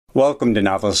Welcome to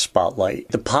Novelist Spotlight,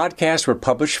 the podcast where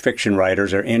published fiction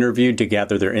writers are interviewed to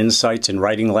gather their insights and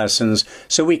writing lessons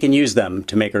so we can use them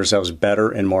to make ourselves better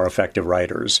and more effective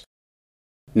writers.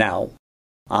 Now,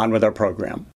 on with our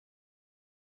program.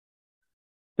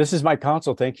 This is Mike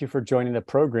Consul. Thank you for joining the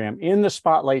program. In the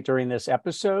spotlight during this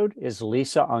episode is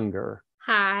Lisa Unger.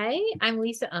 Hi, I'm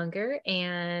Lisa Unger,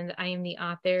 and I am the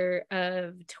author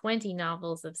of 20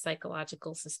 novels of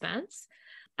psychological suspense.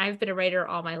 I've been a writer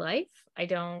all my life. I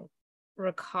don't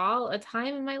recall a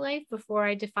time in my life before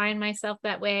I defined myself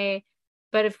that way.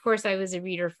 But of course, I was a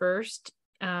reader first,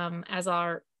 as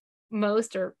are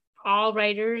most or all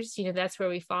writers. That's where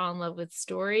we fall in love with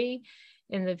story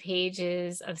in the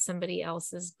pages of somebody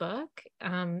else's book.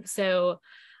 So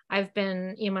I've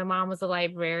been, my mom was a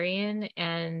librarian,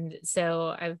 and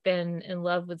so I've been in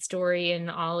love with story in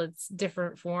all its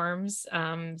different forms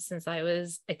since I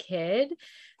was a kid.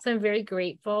 So I'm very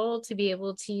grateful to be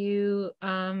able to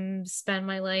spend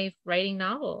my life writing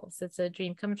novels. It's a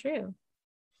dream come true.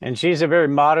 And she's a very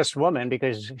modest woman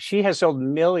because she has sold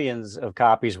millions of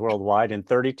copies worldwide in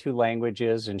 32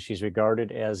 languages, and she's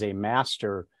regarded as a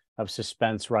master of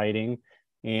suspense writing.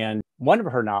 And one of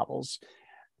her novels,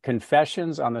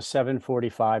 Confessions on the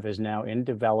 745, is now in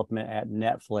development at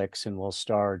Netflix and will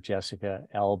star Jessica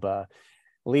Alba.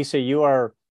 Lisa, you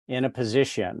are in a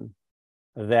position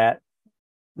that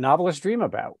novelists dream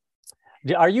about.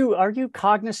 Are you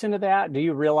cognizant of that? Do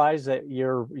you realize that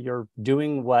you're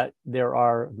doing what there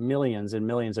are millions and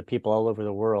millions of people all over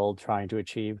the world trying to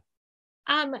achieve?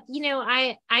 I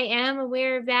am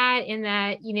aware of that, in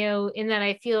that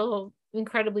I feel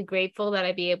incredibly grateful that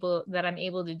I'm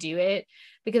able to do it,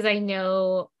 because I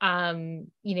know,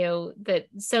 that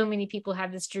so many people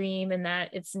have this dream and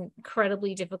that it's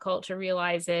incredibly difficult to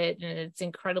realize it. And it's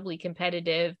incredibly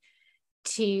competitive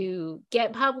to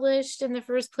get published in the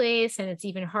first place. And it's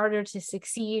even harder to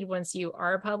succeed once you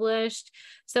are published.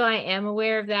 So I am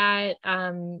aware of that.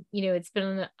 It's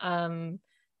been,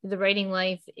 the writing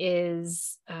life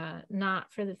is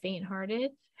not for the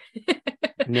faint-hearted.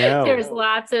 No. There's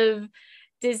lots of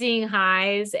dizzying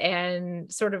highs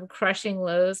and sort of crushing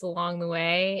lows along the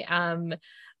way.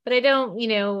 But I don't,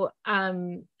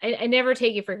 I never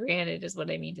take it for granted, is what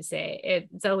I mean to say.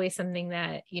 It's always something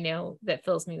that, that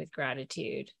fills me with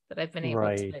gratitude that I've been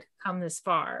able to come this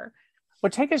far.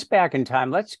 Well, take us back in time.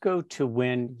 Let's go to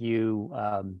when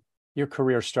your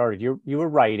career started. You were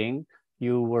writing,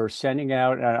 you were sending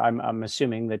out, I'm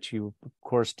assuming that you, of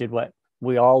course, did what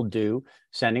we all do,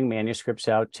 sending manuscripts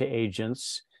out to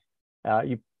agents.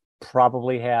 You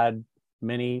probably had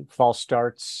many false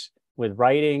starts with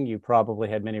writing. You probably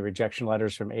had many rejection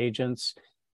letters from agents,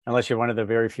 unless you're one of the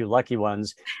very few lucky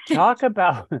ones.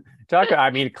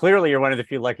 I mean, clearly you're one of the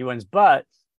few lucky ones, but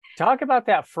talk about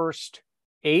that first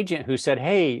agent who said,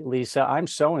 "Hey, Lisa, I'm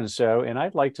so-and-so, and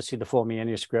I'd like to see the full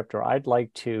manuscript, or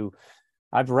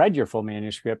I've read your full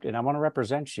manuscript and I want to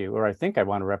represent you, or I think I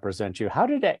want to represent you." How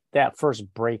did that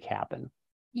first break happen?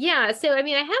 Yeah. So, I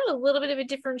mean, I had a little bit of a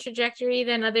different trajectory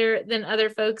than other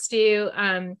folks do.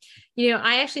 I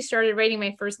actually started writing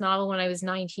my first novel when I was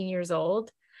 19 years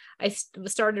old. I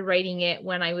started writing it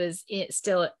when I was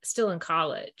still in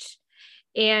college.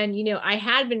 And, I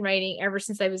had been writing ever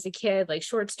since I was a kid, like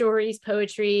short stories,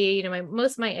 poetry.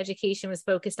 Most of my education was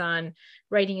focused on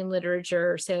writing and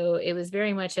literature. So it was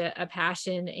very much a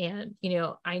passion. And,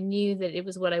 I knew that it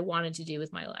was what I wanted to do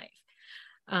with my life.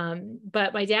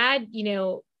 But my dad,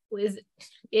 was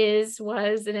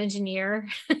an engineer.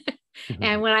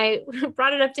 And when I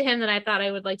brought it up to him that I thought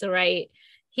I would like to write,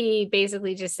 he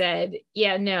basically just said,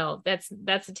 "Yeah, no, that's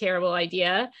a terrible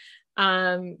idea.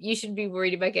 You should be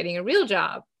worried about getting a real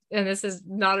job. And this is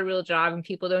not a real job, and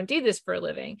people don't do this for a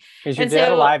living." Is your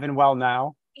dad alive and well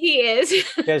now? He is.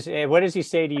 What does he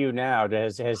say to you now?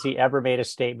 Has he ever made a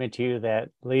statement to you that,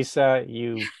 "Lisa,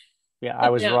 I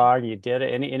was wrong, you did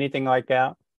it"? Anything like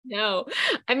that? No.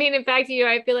 I mean, in fact,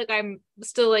 I feel like I'm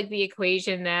still like the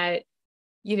equation that,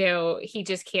 he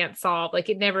just can't solve. Like,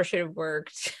 it never should have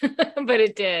worked, but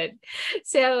it did.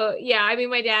 So, yeah, I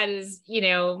mean, my dad is,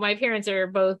 my parents are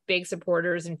both big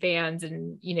supporters and fans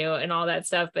and, and all that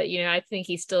stuff. But, I think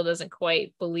he still doesn't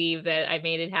quite believe that I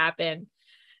made it happen.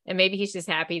 And maybe he's just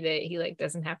happy that he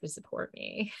doesn't have to support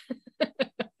me.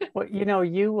 Well, you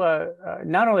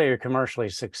not only are you commercially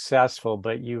successful,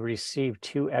 but you received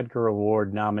 2 Edgar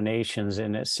Award nominations.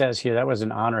 And it says here that was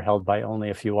an honor held by only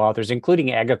a few authors,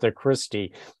 including Agatha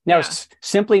Christie. Now,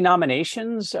 simply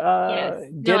nominations? Yes.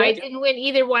 No, I didn't win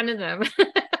either one of them.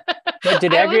 But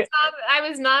I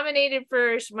was nominated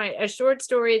for a short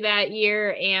story that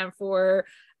year and for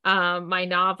my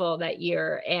novel that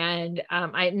year. And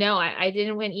I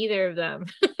didn't win either of them.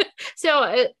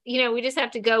 So, we just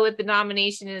have to go with the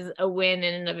nomination as a win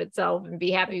in and of itself and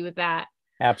be happy with that.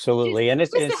 Absolutely. And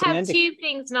Just it's to an have two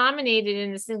things nominated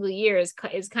in a single year is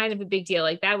kind of a big deal.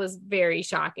 Like that was very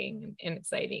shocking and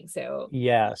exciting. So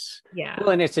yes. yeah. Well,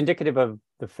 and it's indicative of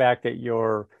the fact that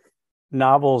your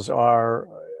novels are,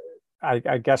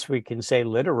 I guess we can say,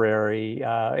 literary.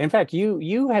 In fact,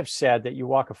 you have said that you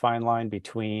walk a fine line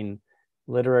between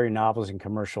literary novels and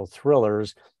commercial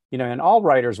thrillers. And all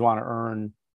writers want to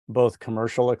earn both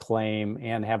commercial acclaim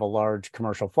and have a large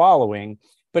commercial following.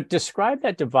 But describe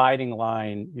that dividing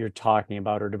line you're talking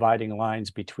about, or dividing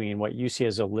lines between what you see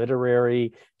as a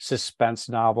literary suspense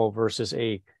novel versus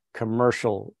a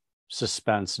commercial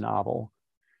suspense novel.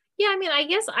 Yeah, I mean, I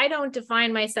guess I don't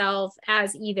define myself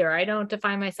as either. I don't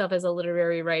define myself as a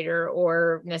literary writer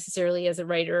or necessarily as a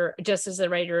writer, just as a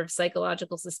writer of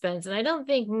psychological suspense. And I don't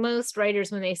think most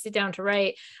writers, when they sit down to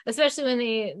write, especially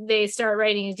when they start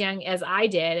writing as young as I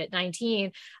did at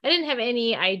 19, I didn't have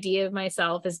any idea of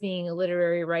myself as being a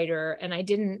literary writer. And I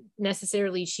didn't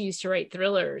necessarily choose to write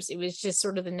thrillers. It was just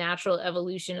sort of the natural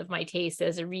evolution of my taste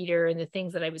as a reader and the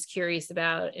things that I was curious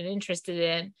about and interested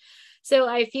in. So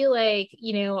I feel like,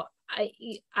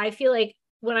 I feel like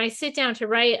when I sit down to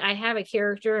write, I have a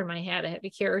character in my head. I have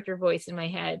a character voice in my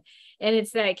head. And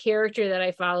it's that character that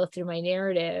I follow through my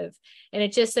narrative. And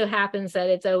it just so happens that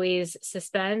it's always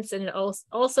suspense. And it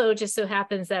also just so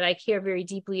happens that I care very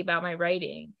deeply about my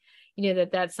writing.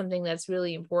 That's something that's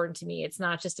really important to me. It's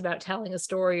not just about telling a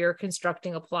story or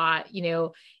constructing a plot.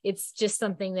 It's just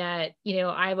something that,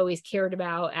 I've always cared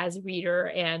about as a reader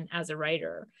and as a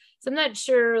writer. So I'm not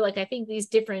sure, like, I think these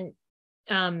different,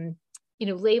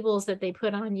 labels that they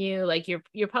put on you, like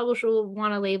your publisher will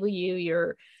want to label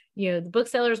you, the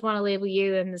booksellers want to label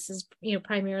you. And this is,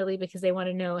 primarily because they want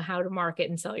to know how to market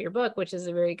and sell your book, which is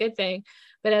a very good thing.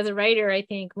 But as a writer, I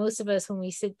think most of us, when we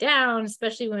sit down,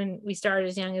 especially when we start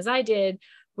as young as I did,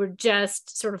 we're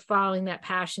just sort of following that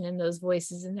passion and those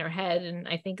voices in their head. And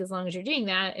I think as long as you're doing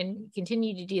that and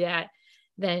continue to do that,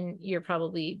 then you're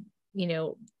probably,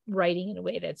 writing in a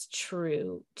way that's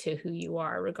true to who you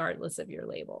are, regardless of your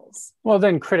labels. Well,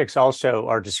 then critics also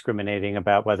are discriminating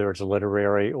about whether it's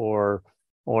literary or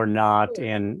not.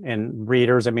 And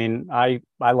readers, I mean, I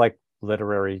like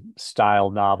literary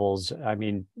style novels. I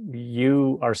mean,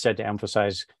 you are said to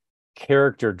emphasize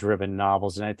character driven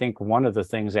novels. And I think one of the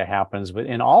things that happens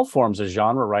in all forms of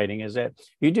genre writing is that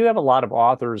you do have a lot of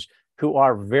authors who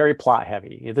are very plot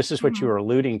heavy. This is what you were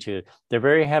alluding to. They're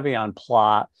very heavy on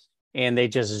plot, and they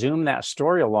just zoom that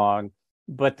story along.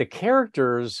 But the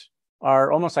characters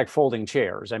are almost like folding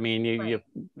chairs. I mean,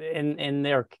 and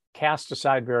they're cast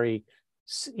aside very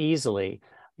easily.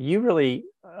 You really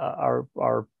are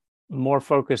more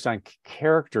focused on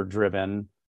character driven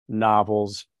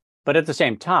novels, but at the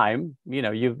same time,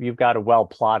 you've got a well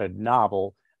plotted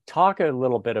novel. Talk a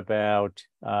little bit about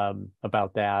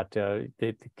that,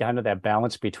 the kind of that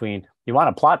balance between, you want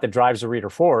a plot that drives the reader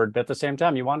forward, but at the same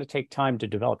time, you want to take time to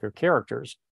develop your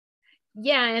characters.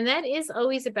 Yeah, and that is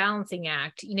always a balancing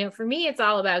act. For me, it's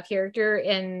all about character,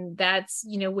 and that's,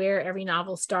 where every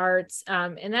novel starts.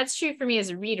 And that's true for me as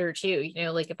a reader too.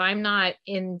 Like if I'm not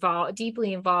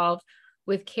deeply involved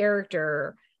with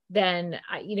character, then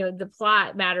the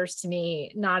plot matters to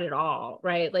me not at all,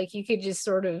 right? Like you could just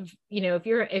sort of,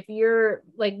 if you're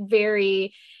like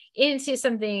very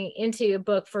into a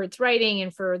book for its writing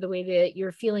and for the way that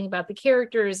you're feeling about the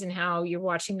characters and how you're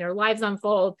watching their lives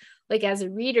unfold, like as a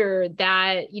reader,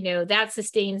 that that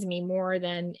sustains me more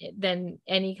than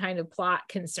any kind of plot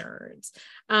concerns.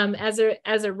 As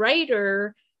a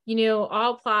writer,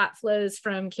 all plot flows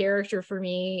from character for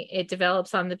me. It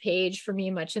develops on the page for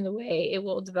me, much in the way it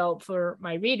will develop for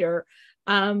my reader.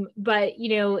 But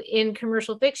in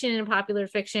commercial fiction and popular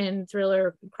fiction,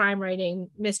 thriller, crime writing,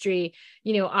 mystery,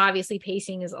 obviously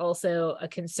pacing is also a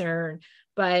concern.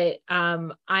 But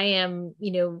I am,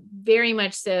 very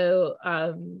much so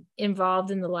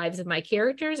involved in the lives of my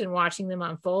characters and watching them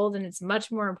unfold. And it's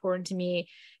much more important to me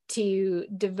to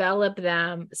develop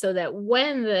them so that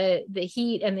when the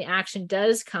heat and the action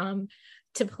does come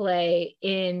to play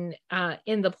in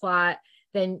the plot,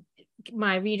 then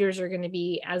my readers are going to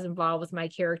be as involved with my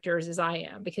characters as I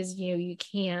am, because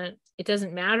it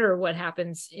doesn't matter what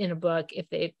happens in a book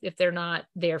if they're not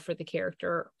there for the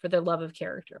character, for the love of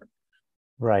character.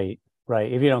 Right.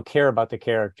 If you don't care about the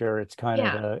character, it's kind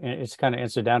of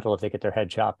incidental if they get their head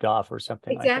chopped off or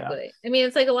something like that. Exactly. I mean,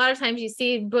 it's like a lot of times you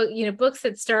see books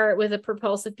that start with a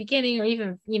propulsive beginning, or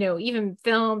even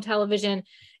film, television,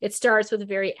 it starts with a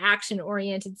very action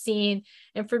oriented scene.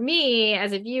 And for me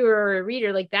as a viewer or a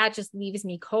reader, like that just leaves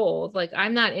me cold. Like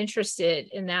I'm not interested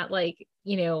in that,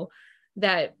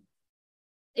 that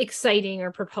exciting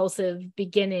or propulsive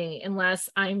beginning unless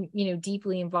I'm,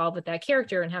 deeply involved with that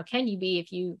character. And how can you be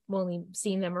if you've only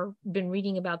seen them or been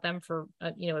reading about them for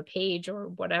a page or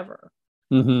whatever?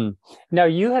 Now,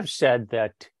 you have said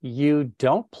that you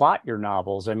don't plot your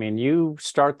novels. I mean, you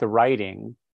start the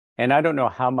writing, and I don't know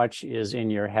how much is in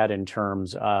your head in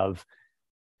terms of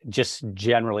just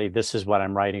generally, this is what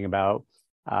I'm writing about.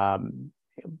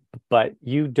 But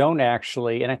you don't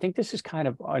actually, and I think this is kind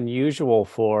of unusual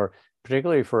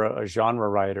particularly for a genre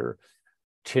writer,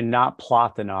 to not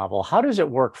plot the novel. How does it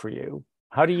work for you?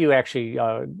 How do you actually,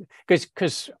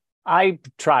 because I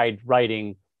tried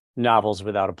writing novels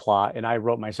without a plot and I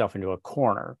wrote myself into a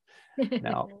corner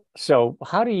now. So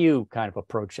how do you kind of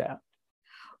approach that?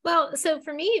 Well, so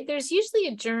for me, there's usually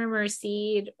a germ or a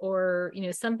seed or,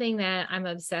 something that I'm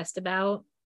obsessed about,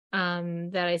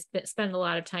 that I spend a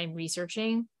lot of time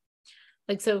researching.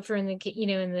 Like, so for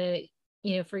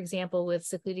example, with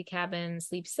Secluded Cabin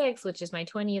Sleeps Six, which is my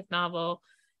 20th novel,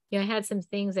 I had some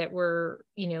things that were,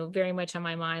 very much on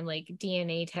my mind, like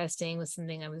DNA testing was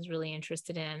something I was really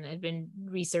interested in. I'd been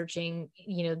researching,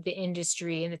 the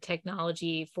industry and the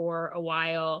technology for a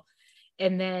while.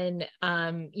 And then,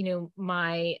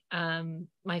 my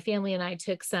family and I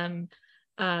took some,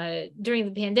 during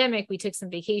the pandemic, we took some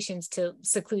vacations to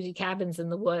secluded cabins in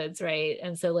the woods. Right.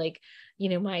 And so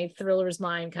my thriller's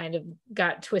mind kind of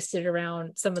got twisted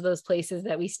around some of those places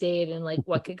that we stayed and like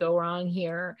what could go wrong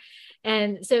here.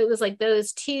 And so it was like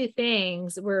those two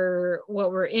things were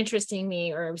what were interesting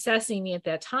me or obsessing me at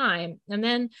that time. And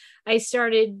then I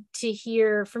started to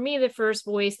hear, for me, the first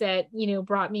voice that,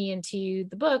 brought me into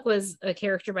the book was a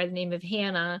character by the name of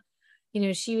Hannah.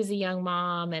 She was a young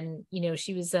mom and,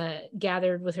 she was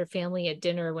gathered with her family at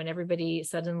dinner when everybody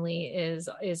suddenly is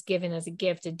given as a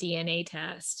gift a DNA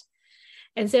test.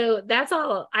 And so that's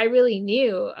all I really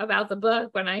knew about the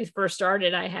book when I first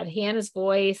started. I had Hannah's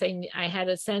voice. I had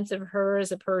a sense of her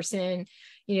as a person.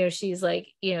 She's like,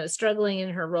 struggling in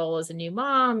her role as a new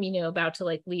mom, about to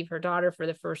like leave her daughter for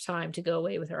the first time to go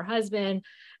away with her husband.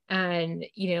 And,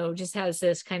 just has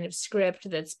this kind of script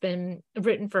that's been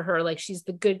written for her. Like she's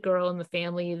the good girl in the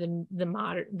family,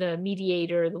 the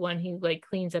mediator, the one who like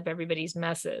cleans up everybody's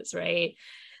messes. Right.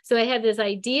 So I had this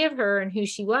idea of her and who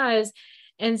she was.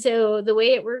 And so the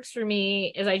way it works for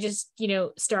me is I just,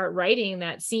 start writing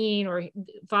that scene or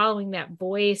following that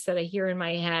voice that I hear in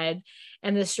my head.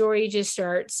 And the story just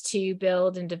starts to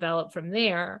build and develop from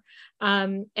there.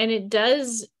 And it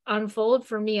does unfold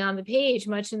for me on the page,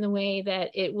 much in the way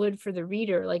that it would for the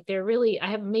reader. Like I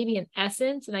have maybe an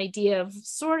essence, an idea of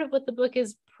sort of what the book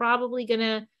is probably going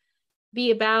to be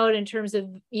about in terms of,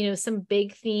 some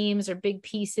big themes or big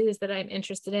pieces that I'm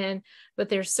interested in, but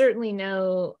there's certainly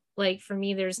for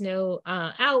me, there's no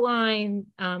outline.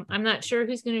 I'm not sure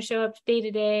who's going to show up day to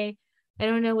day. I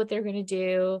don't know what they're going to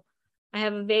do. I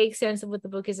have a vague sense of what the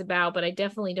book is about, but I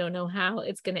definitely don't know how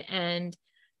it's going to end.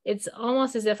 It's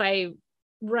almost as if I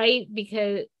write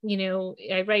because,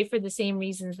 I write for the same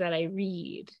reasons that I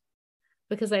read,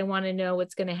 because I want to know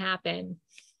what's going to happen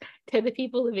to the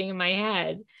people living in my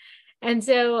head. And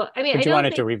so, I mean, but you want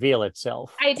it to reveal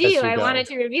itself. I do. I want it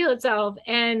to reveal itself.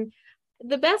 And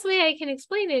the best way I can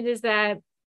explain it is that,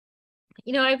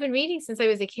 I've been reading since I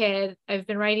was a kid. I've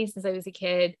been writing since I was a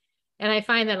kid. And I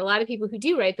find that a lot of people who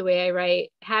do write the way I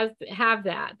write have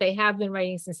that. They have been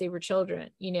writing since they were children,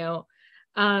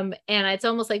 and it's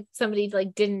almost like somebody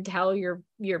like didn't tell your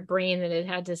brain that it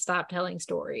had to stop telling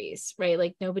stories, right?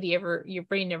 Like your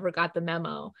brain never got the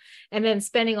memo. And then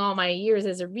spending all my years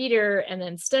as a reader and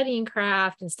then studying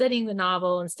craft and studying the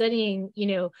novel and studying,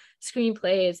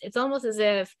 screenplays, it's almost as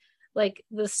if like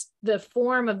the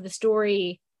form of the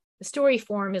story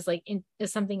form is like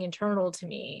is something internal to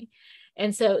me.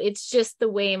 And so it's just the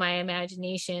way my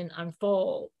imagination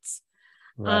unfolds.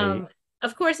 Right.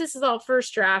 Of course, this is all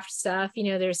first draft stuff.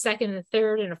 There's second and a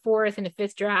third and a fourth and a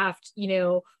fifth draft,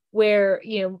 where,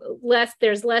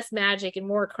 there's less magic and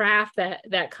more craft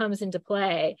that comes into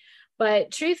play.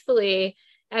 But truthfully,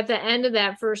 at the end of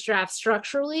that first draft,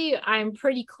 structurally, I'm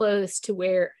pretty close to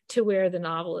where the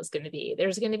novel is going to be.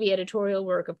 There's going to be editorial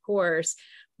work, of course,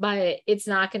 but it's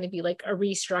not going to be like a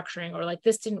restructuring or like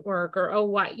this didn't work or, oh,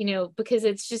 what, because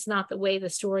it's just not the way the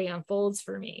story unfolds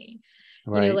for me.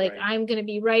 Right. Right. I'm going to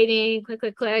be writing, click,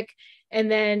 click, click.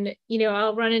 And then,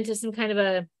 I'll run into some kind of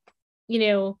a,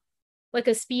 like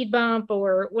a speed bump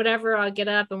or whatever. I'll get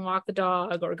up and walk the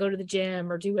dog or go to the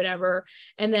gym or do whatever.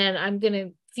 And then I'm going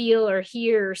to feel or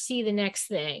hear or see the next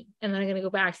thing. And then I'm going to go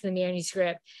back to the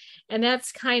manuscript. And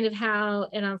that's kind of how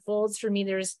it unfolds for me.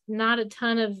 There's not a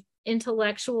ton of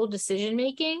intellectual decision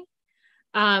making,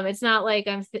 It's not like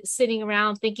I'm sitting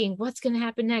around thinking, what's going to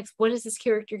happen next? What is this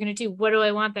character going to do? What do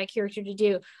I want that character to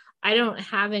do? I don't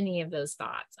have any of those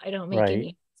thoughts. I don't make Right.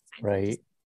 any Right.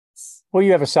 Well,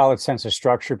 you have a solid sense of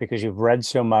structure because you've read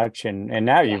so much and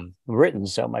now you've written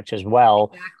so much as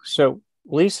well. Exactly. So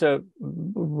Lisa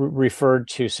referred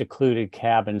to Secluded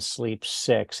Cabin Sleeps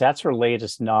Six. That's her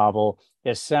latest novel.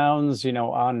 It sounds,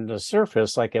 on the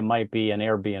surface like it might be an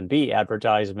Airbnb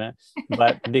advertisement,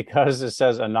 but because it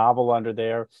says a novel under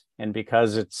there, and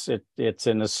because it's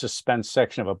in the suspense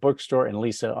section of a bookstore, and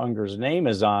Lisa Unger's name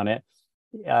is on it,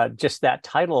 just that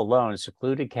title alone,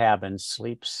 Secluded Cabin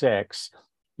Sleeps Six,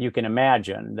 you can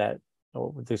imagine that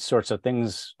the sorts of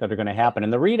things that are going to happen.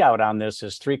 And the readout on this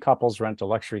is three couples rent a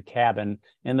luxury cabin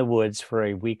in the woods for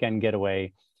a weekend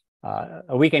getaway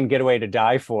to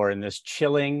die for in this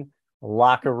chilling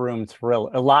locked room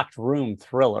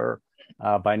thriller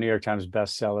by New York Times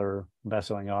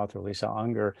bestselling author Lisa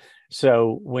Unger.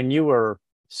 So when you were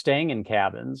staying in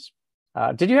cabins,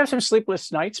 did you have some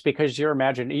sleepless nights? Because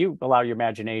you allow your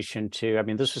imagination to, I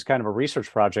mean, this was kind of a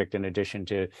research project in addition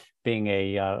to being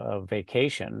a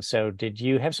vacation. So did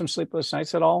you have some sleepless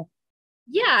nights at all?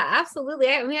 Yeah, absolutely.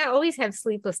 I mean, I always have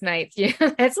sleepless nights.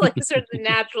 That's like sort of the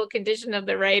natural condition of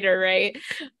the writer, right?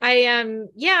 I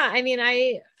mean,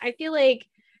 I feel like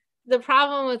the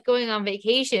problem with going on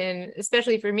vacation,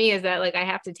 especially for me, is that like I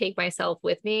have to take myself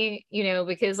with me,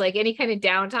 because like any kind of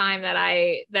downtime that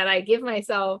I give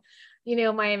myself,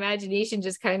 my imagination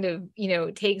just kind of,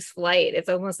 takes flight. It's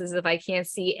almost as if I can't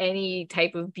see any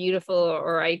type of beautiful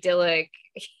or idyllic,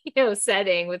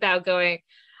 setting without going,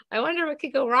 I wonder what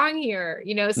could go wrong here,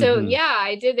 So Mm-hmm. yeah,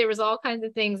 I did. There was all kinds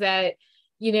of things that,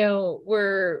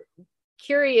 were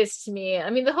curious to me. I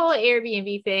mean, the whole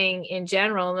Airbnb thing in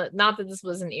general, not that this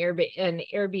was an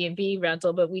Airbnb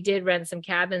rental, but we did rent some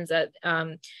cabins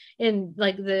in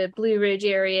like the Blue Ridge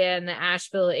area and the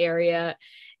Asheville area.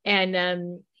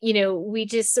 And, we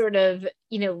just sort of,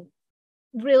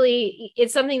 really,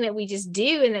 it's something that we just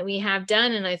do and that we have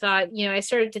done. And I thought, I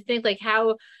started to think like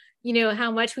how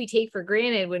much we take for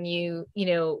granted when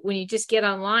when you just get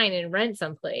online and rent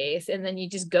someplace and then you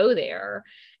just go there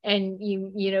and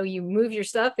you move your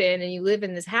stuff in and you live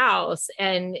in this house.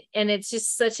 And it's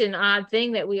just such an odd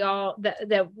thing that we all, that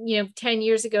 10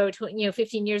 years ago,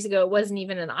 15 years ago, it wasn't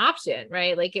even an option,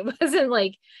 right? Like it wasn't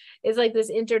like, it's like this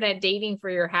internet dating for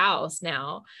your house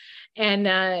now. And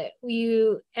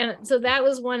so that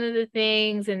was one of the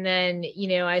things. And then,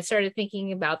 I started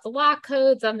thinking about the lock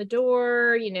codes on the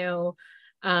door,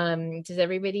 does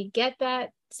everybody get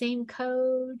that same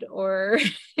code or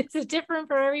is it different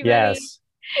for everybody? Yes.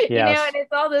 And Yes.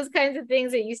 it's all those kinds of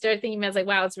things that you start thinking about. It's like,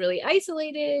 wow, it's really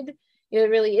isolated. There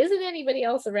really isn't anybody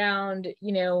else around.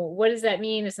 What does that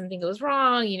mean if something goes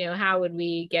wrong? How would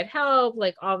we get help?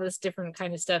 Like all this different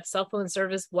kind of stuff. Cell phone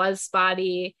service was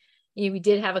spotty. We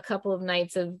did have a couple of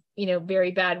nights of,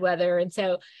 very bad weather. And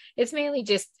so it's mainly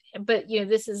just, but,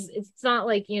 it's not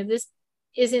like, this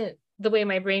isn't the way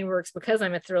my brain works because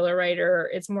I'm a thriller writer.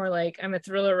 It's more like I'm a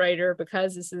thriller writer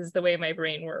because this is the way my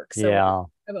brain works. So Yeah.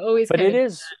 I've always But kind it of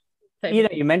is, type of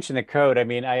thing. you mentioned the code. I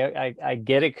mean, I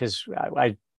get it because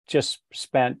I just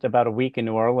spent about a week in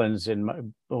New Orleans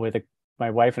with my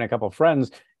wife and a couple of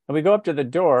friends. And we go up to the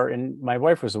door, and my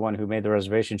wife was the one who made the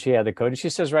reservation. She had the code, and she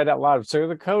says right out loud, "So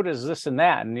the code is this and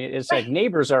that," and it's like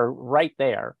neighbors are right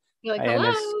there, You're like, and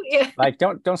hello. it's Yeah. like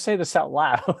don't say this out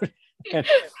loud.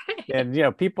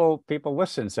 and people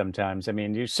listen sometimes. I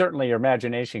mean, your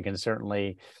imagination can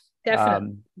certainly,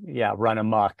 Definitely. run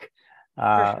amok. For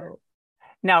Uh, sure.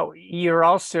 Now, you're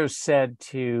also said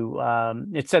to,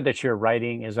 it said that your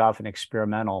writing is often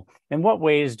experimental. In what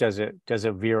ways does it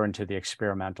veer into the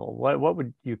experimental? What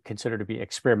would you consider to be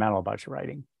experimental about your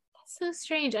writing? So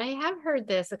strange. I have heard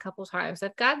this a couple times.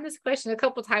 I've gotten this question a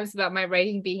couple times about my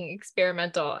writing being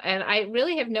experimental, and I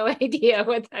really have no idea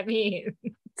what that means.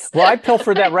 Well, I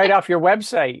pilfered that right off your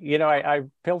website. I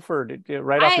pilfered it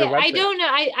right off your I website. don't know.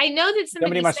 I know that Somebody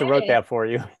somebody must said have wrote it. that for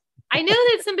you. I know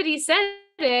that somebody said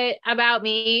it about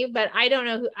me, but I don't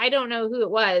know who it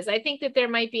was. I think that there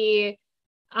might be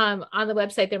on the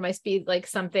website there might be like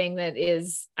something that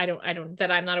is I don't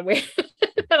that I'm not aware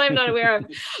that I'm not aware of.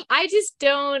 I just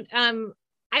don't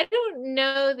I don't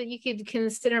know that you could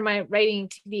consider my writing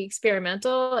to be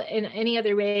experimental in any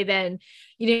other way than,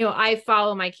 I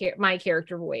follow my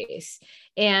character voice,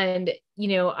 and,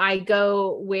 I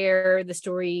go where the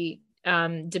story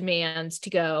demands to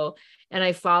go, and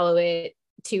I follow it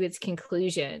to its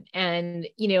conclusion. And,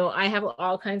 I have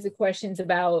all kinds of questions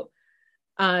about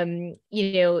the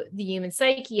human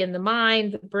psyche and the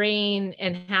mind, the brain,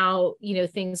 and how,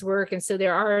 things work. And so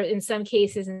there are, in some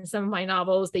cases, in some of my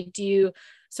novels, they do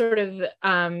sort of,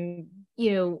 kind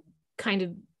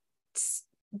of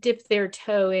dip their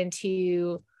toe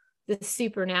into the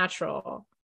supernatural,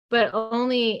 but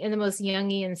only in the most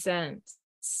Jungian sense,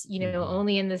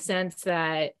 only in the sense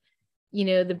that,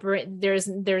 the brain,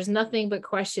 there's nothing but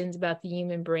questions about the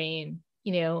human brain.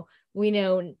 We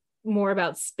know more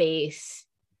about space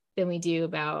than we do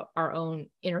about our own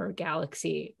inner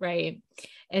galaxy, right?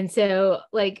 And so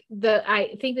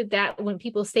I think that when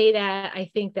people say that,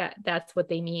 I think that that's what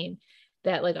they mean,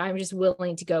 that I'm just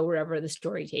willing to go wherever the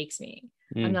story takes me.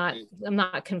 I'm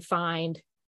not confined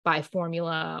by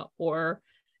formula or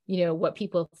what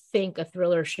people think a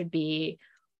thriller should be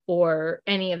or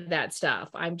any of that stuff.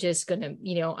 I'm just gonna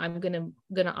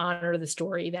honor the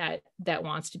story that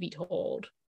wants to be told.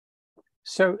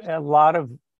 So a lot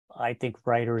of, I think,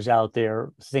 writers out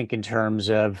there think in terms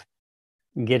of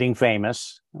getting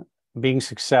famous, being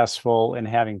successful, and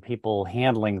having people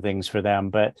handling things for them.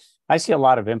 But I see a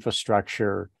lot of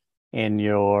infrastructure in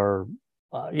your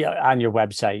on your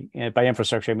website. And by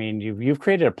infrastructure, I mean you've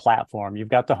created a platform. You've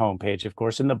got the homepage, of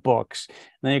course, and the books, and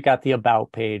then you've got the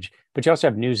about page. But you also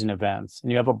have news and events,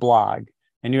 and you have a blog,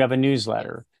 and you have a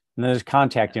newsletter, and there's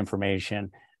contact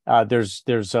information. There's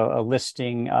a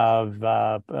listing of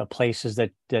places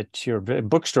that your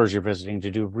bookstores you're visiting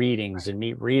to do readings and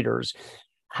meet readers.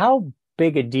 How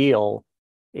big a deal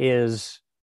is,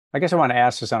 I guess I want to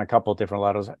ask this on a couple of different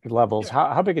levels. Sure.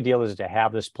 How big a deal is it to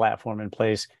have this platform in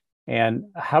place? And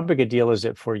how big a deal is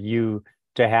it for you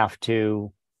to have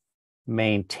to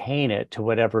maintain it to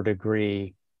whatever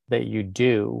degree that you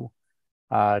do?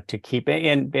 To keep it,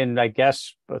 and I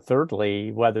guess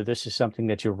thirdly, whether this is something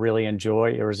that you really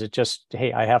enjoy, or is it just,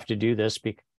 hey, I have to do this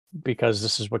because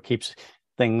this is what keeps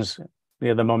things,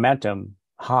 the momentum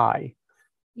high.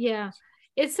 Yeah,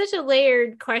 it's such a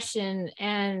layered question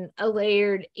and a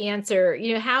layered answer.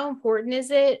 How important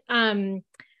is it?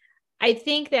 I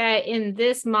think that in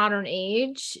this modern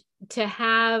age, to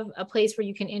have a place where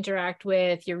you can interact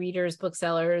with your readers,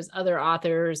 booksellers, other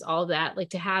authors, all that,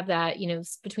 to have that,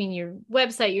 between your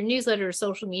website, your newsletter,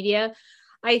 social media,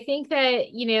 I think that,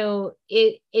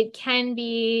 it can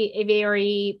be a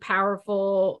very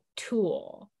powerful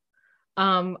tool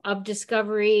of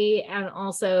discovery, and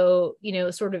also,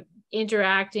 sort of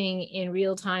interacting in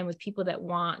real time with people that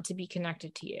want to be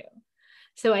connected to you.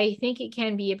 So I think it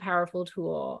can be a powerful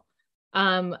tool.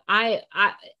 I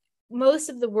most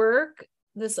of the work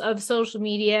of social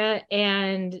media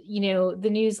and the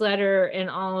newsletter and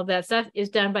all of that stuff is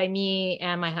done by me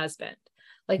and my husband.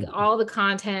 All the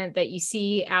content that you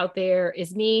see out there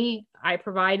is me. I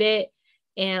provide it,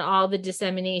 and all the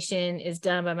dissemination is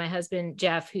done by my husband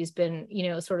Jeff, who's been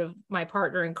sort of my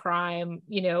partner in crime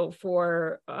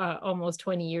for almost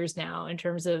 20 years now, in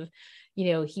terms of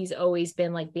he's always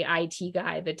been the IT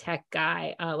guy, the tech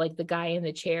guy, the guy in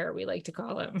the chair, we like to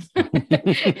call him.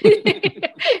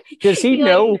 Does he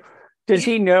know? Does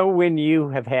he know when you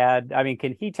have had? I mean,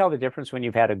 can he tell the difference when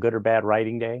you've had a good or bad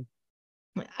writing day?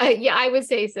 Yeah, I would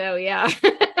say so. Yeah.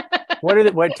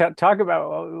 Talk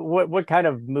about what kind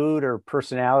of mood or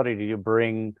personality do you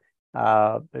bring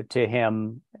to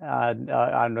him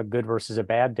on a good versus a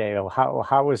bad day?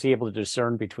 How was he able to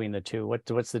discern between the two?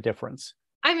 What's the difference?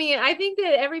 I mean, I think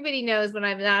that everybody knows when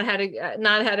I've not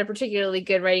had a particularly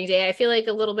good writing day. I feel a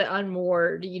little bit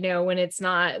unmoored,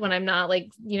 when I'm not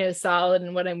solid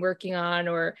in what I'm working on,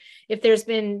 or if there's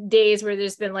been days where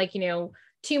there's been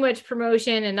too much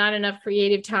promotion and not enough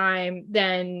creative time,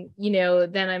 then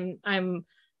I'm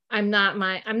not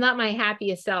my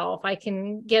happiest self. I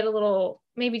can get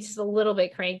maybe just a little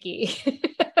bit cranky.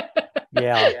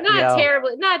 Yeah.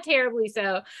 Not terribly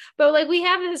so. But we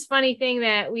have this funny thing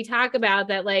that we talk about,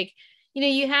 that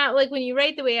you have, when you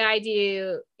write the way I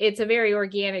do, it's a very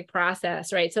organic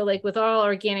process, right? So with all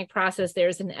organic process,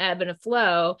 there's an ebb and a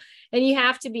flow, and you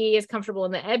have to be as comfortable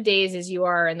in the ebb days as you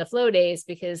are in the flow days,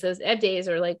 because those ebb days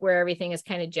are where everything is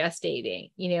kind of gestating,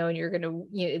 and you're going to,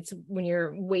 it's when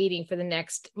you're waiting for the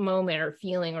next moment or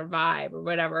feeling or vibe or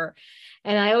whatever.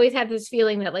 And I always have this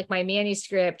feeling that my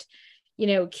manuscript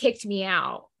kicked me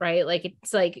out, right?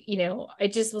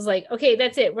 It just was okay,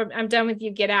 that's it. I'm done with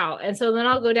you. Get out. And so then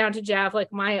I'll go down to Jeff,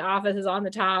 my office is on the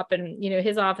top, and,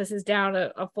 his office is down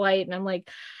a flight. And I'm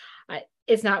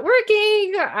it's not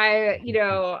working.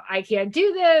 I can't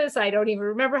do this. I don't even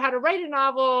remember how to write a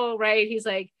novel. Right. He's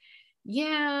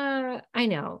yeah, I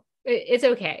know. It's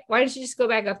okay. Why don't you just go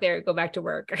back up there, go back to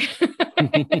work?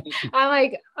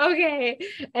 I'm okay.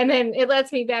 And then it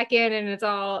lets me back in, and it's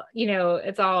all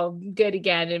good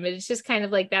again. And it's just kind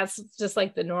of that's just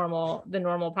the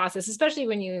normal process, especially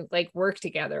when you work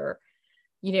together,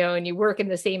 and you work in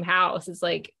the same house. It's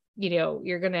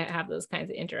you're going to have those kinds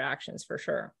of interactions for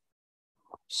sure.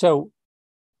 So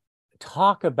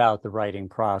talk about the writing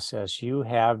process. You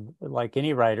have, like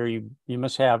any writer, you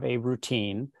must have a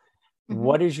routine. Mm-hmm.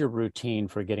 What is your routine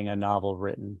for getting a novel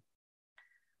written?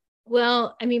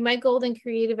 Well, I mean, my golden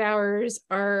creative hours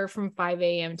are from 5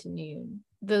 a.m. to noon.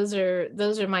 Those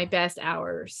are my best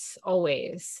hours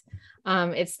always.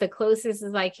 It's the closest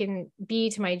as I can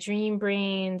be to my dream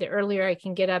brain. The earlier I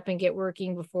can get up and get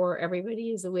working before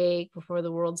everybody is awake, before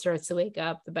the world starts to wake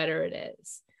up, the better it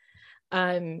is.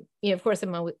 Of course,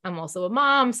 I'm also a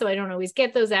mom, so I don't always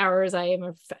get those hours. I'm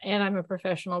a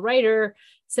professional writer,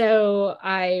 so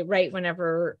I write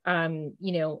whenever.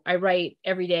 I write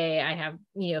every day. I have,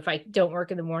 if I don't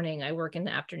work in the morning, I work in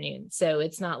the afternoon. So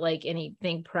it's not like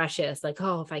anything precious, like,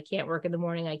 oh, if I can't work in the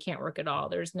morning, I can't work at all.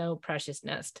 There's no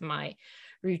preciousness to my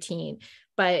routine.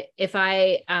 But if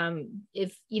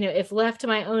left to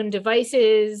my own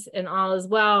devices and all is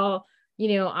well,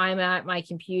 I'm at my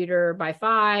computer by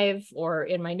 5 or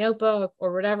in my notebook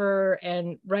or whatever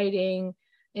and writing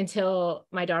until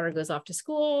my daughter goes off to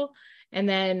school. And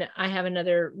then I have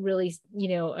another really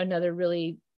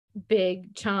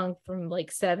big chunk from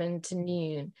like 7 to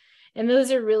noon. And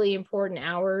those are really important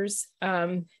hours.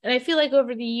 And I feel like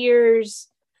over the years,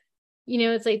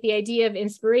 it's like the idea of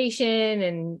inspiration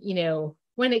and,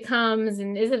 when it comes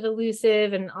and is it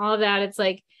elusive and all of that. It's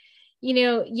like,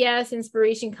 yes,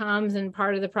 inspiration comes and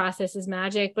part of the process is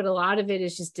magic, but a lot of it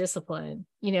is just discipline.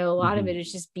 A lot of it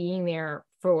is just being there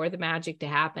for the magic to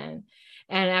happen.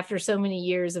 And after so many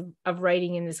years of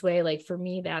writing in this way, like for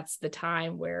me, that's the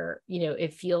time where,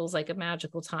 it feels like a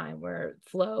magical time where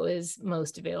flow is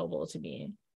most available to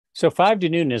me. So 5 to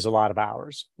noon is a lot of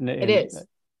hours. It is.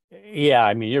 Yeah.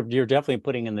 I mean, you're definitely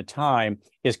putting in the time.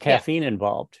 Is caffeine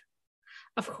involved?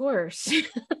 Of course.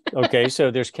 Okay,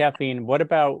 so there's caffeine. What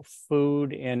about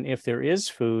food? And if there is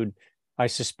food, I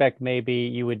suspect maybe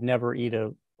you would never eat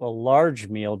a large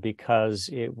meal because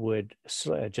it would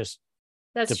just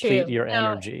deplete your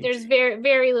energy. There's very,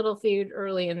 very little food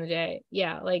early in the day.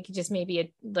 Yeah, like just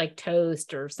maybe like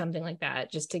toast or something like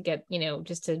that, just to get,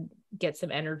 just to get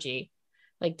some energy,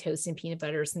 like toast and peanut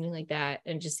butter or something like that,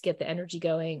 and just get the energy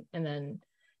going. And then,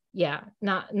 yeah,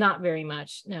 not very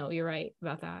much. No, you're right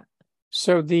about that.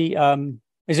 So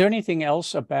is there anything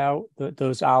else about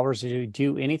those hours? Do you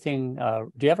do anything?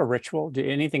 Do you have a ritual? Do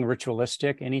anything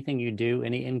ritualistic? Anything you do?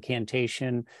 Any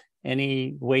incantation?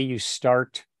 Any way you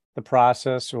start the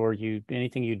process, or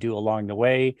anything you do along the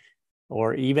way,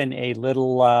 or even a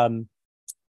little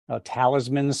a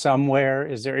talisman somewhere?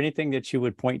 Is there anything that you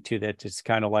would point to that it's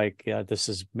kind of like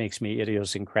makes me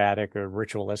idiosyncratic or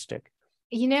ritualistic?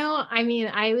 I mean,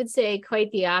 I would say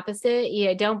quite the opposite.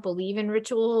 Yeah, I don't believe in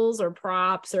rituals or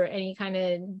props or any kind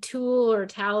of tool or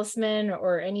talisman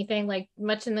or anything, like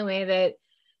much in the way that,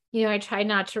 I tried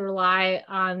not to rely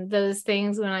on those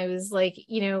things when I was like,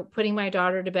 putting my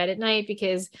daughter to bed at night,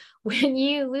 because when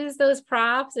you lose those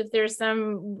props, if there's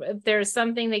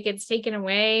something that gets taken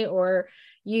away, or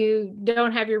you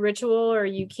don't have your ritual, or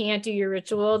you can't do your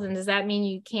ritual, then does that mean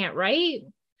you can't write?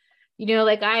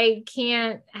 Like I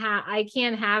can't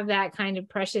have that kind of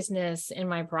preciousness in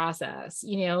my process.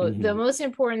 The most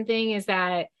important thing is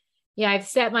that, I've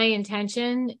set my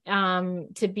intention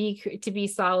to be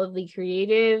solidly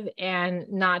creative and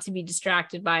not to be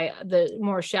distracted by the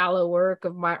more shallow work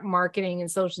of marketing and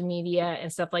social media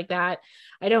and stuff like that.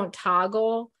 I don't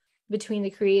toggle between the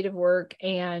creative work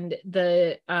and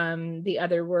the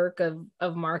other work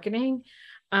of marketing.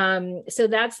 So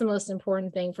that's the most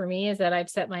important thing for me, is that I've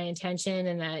set my intention,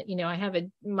 and that, I have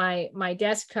my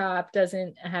desktop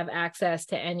doesn't have access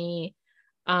to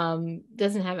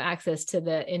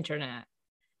the internet.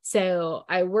 So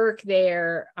I work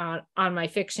there on my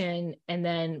fiction, and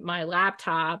then my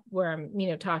laptop, where I'm,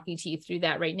 talking to you through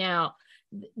that right now,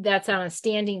 that's on a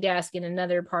standing desk in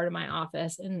another part of my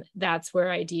office. And that's where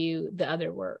I do the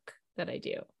other work that I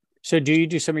do. So do you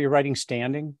do some of your writing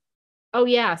standing? Oh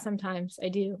yeah, sometimes I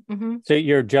do. Mm-hmm. So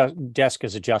your desk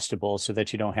is adjustable so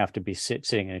that you don't have to be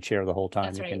sitting in a chair the whole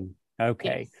time. That's right.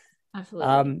 Okay. Yes,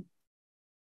 absolutely.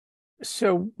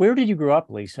 So where did you grow up,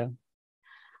 Lisa?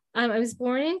 I was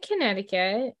born in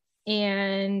Connecticut,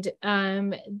 and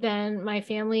then my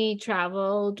family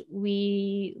traveled.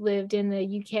 We lived in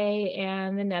the UK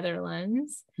and the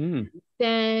Netherlands.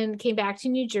 Then came back to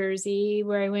New Jersey,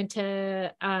 where I went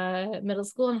to middle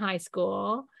school and high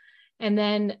school. And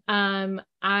then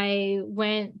I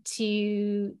went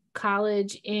to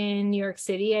college in New York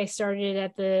City. I started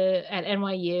at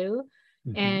NYU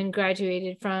and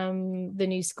graduated from the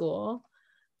new school.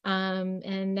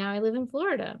 And now I live in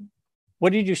Florida.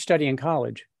 What did you study in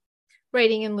college?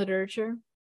 Writing and literature.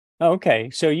 Okay,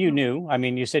 so you knew. I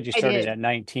mean, you said you I started did. at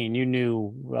 19. You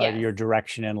knew Yes. your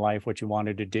direction in life, what you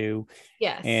wanted to do,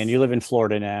 and you Yes. live in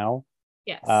Florida now,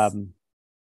 Yes. um,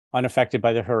 unaffected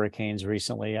by the hurricanes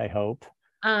recently, I hope.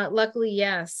 Luckily,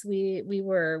 yes, we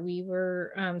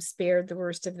were spared the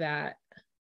worst of that.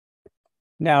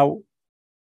 Now,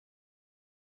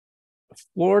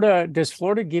 does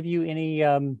Florida give you any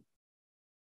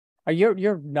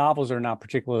your novels are not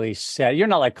particularly set. You're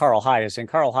not like Carl Hyacin.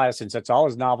 Carl Hyacin sets all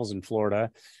his novels in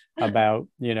Florida about,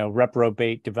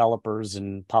 reprobate developers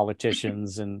and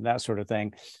politicians and that sort of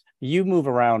thing. You move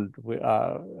around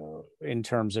in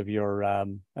terms of your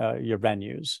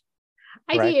venues,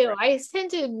 I correct? do. I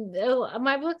tend to,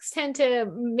 my books tend to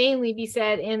mainly be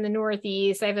set in the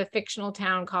Northeast. I have a fictional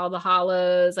town called the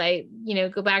Hollows. I,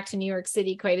 go back to New York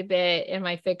City quite a bit in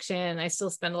my fiction. I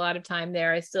still spend a lot of time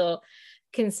there. I still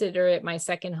consider it my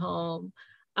second home.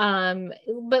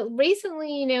 But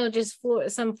recently, just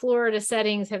some Florida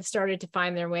settings have started to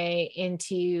find their way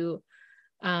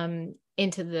um,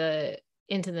 into the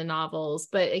into the novels.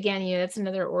 But again, that's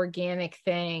another organic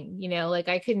thing. Like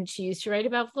I couldn't choose to write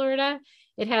about Florida.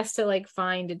 It has to like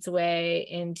find its way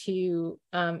into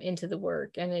the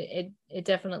work, and it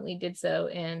definitely did so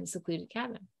in Secluded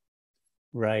Cabin.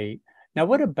 Right. Now,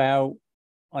 what about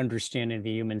understanding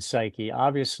the human psyche?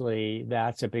 Obviously,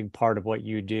 that's a big part of what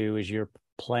you do is you're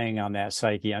playing on that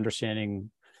psyche,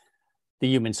 understanding the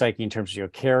human psyche in terms of your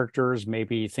characters,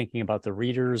 maybe thinking about the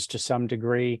readers to some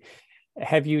degree.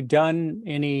 Have you done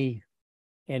any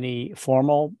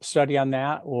formal study on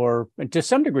that? Or to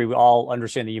some degree, we all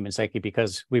understand the human psyche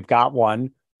because we've got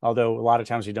one, although a lot of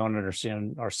times we don't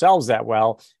understand ourselves that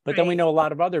well. But then we Right. know a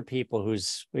lot of other people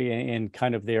who's in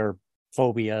kind of their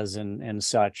phobias and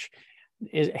such.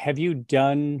 Have you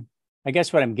done, I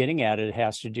guess what I'm getting at, it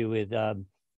has to do with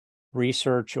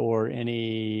research or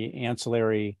any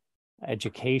ancillary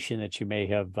education that you may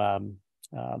have um,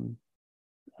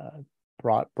 uh,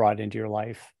 brought into your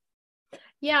life.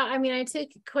 Yeah, I mean, I took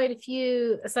quite a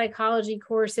few psychology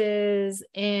courses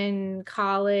in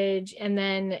college. And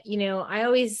then, I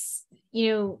always,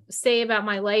 say about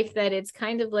my life that it's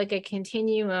kind of like a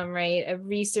continuum, right? Of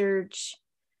research,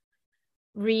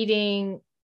 reading,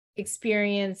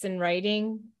 experience, and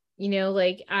writing.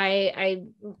 Like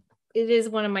it is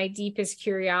one of my deepest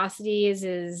curiosities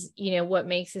is, what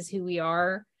makes us who we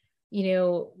are.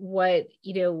 What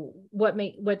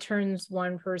turns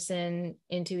one person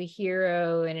into a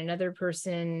hero and another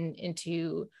person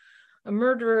into a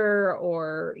murderer,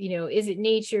 or is it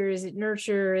nature, is it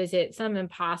nurture, is it some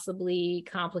impossibly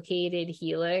complicated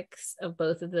helix of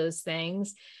both of those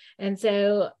things? And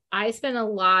so I spent a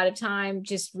lot of time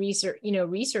just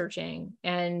researching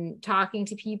and talking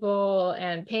to people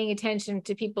and paying attention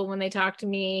to people when they talk to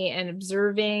me and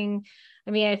observing. I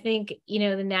mean, I think,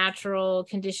 the natural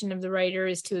condition of the writer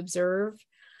is to observe.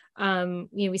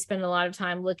 We spend a lot of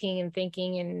time looking and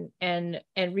thinking and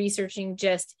researching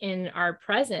just in our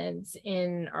presence,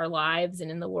 in our lives and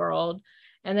in the world.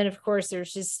 And then of course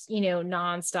there's just,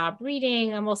 nonstop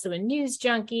reading. I'm also a news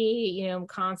junkie. I'm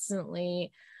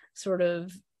constantly sort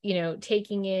of,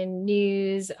 taking in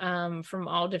news from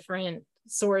all different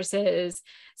sources.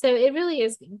 So it really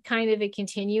is kind of a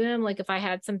continuum. Like if I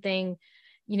had something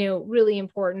really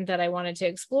important that I wanted to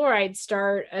explore, I'd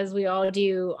start, as we all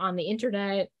do, on the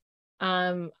internet.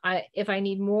 If I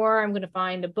need more, I'm going to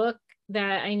find a book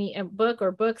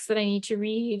or books that I need to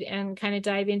read and kind of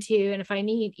dive into. And if I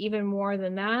need even more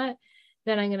than that,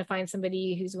 then I'm going to find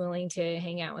somebody who's willing to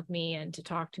hang out with me and to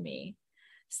talk to me.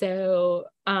 So,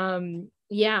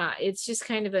 yeah, it's just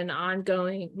kind of an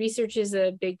ongoing research is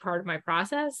a big part of my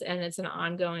process, and it's an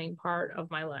ongoing part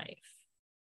of my life.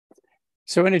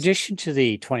 So, in addition to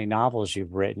the 20 novels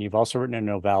you've written, you've also written a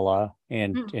novella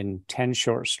and Mm. 10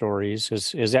 short stories.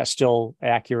 Is that still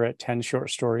accurate? 10 short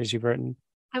stories you've written?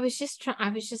 I was just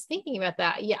thinking about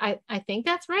that. Yeah, I think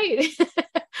that's right.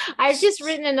 I've just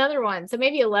written another one. So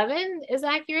maybe 11 is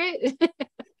accurate.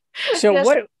 So That's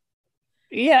what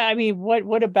Yeah, I mean,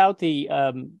 what about the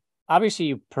obviously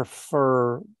you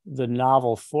prefer the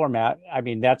novel format. I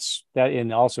mean, that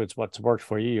and also it's what's worked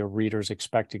for you. Your readers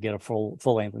expect to get a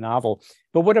full-length novel.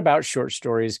 But what about short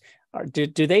stories? Do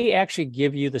they actually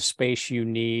give you the space you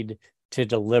need to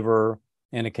deliver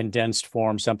in a condensed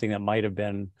form something that might have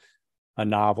been a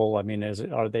novel? I mean,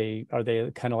 are they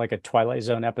kind of like a Twilight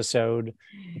Zone episode?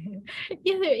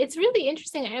 yeah, it's really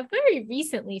interesting. I very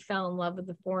recently fell in love with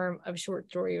the form of short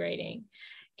story writing.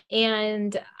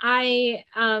 And I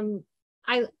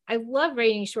love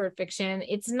writing short fiction.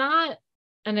 It's not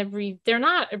they're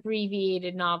not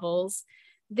abbreviated novels.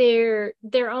 They're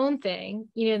their own thing.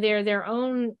 They're their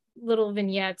own little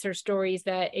vignettes or stories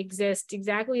that exist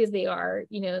exactly as they are.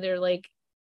 They're like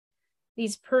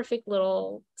these perfect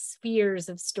little spheres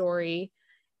of story.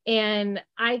 And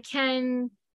I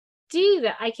can do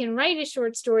that. I can write a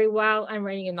short story while I'm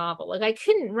writing a novel. Like I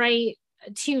couldn't write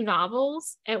 2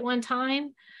 novels at one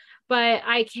time, but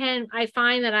I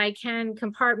find that I can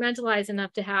compartmentalize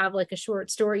enough to have like a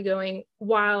short story going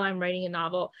while I'm writing a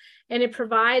novel. And it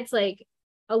provides like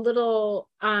a little,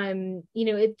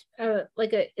 it's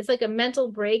like a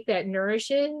mental break that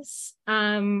nourishes.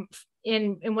 And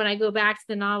when I go back to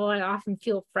the novel, I often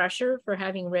feel fresher for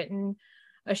having written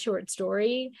a short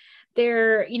story.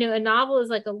 A novel is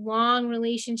like a long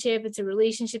relationship. It's a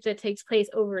relationship that takes place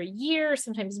over a year,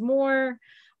 sometimes more.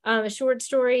 A short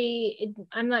story,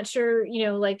 I'm not sure,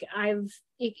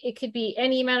 it could be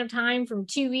any amount of time from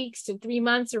 2 weeks to 3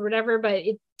 months or whatever, but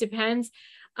it depends.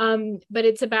 But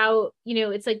it's about,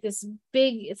 it's like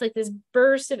this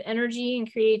burst of energy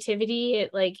and creativity.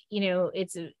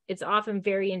 It's often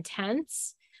very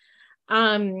intense.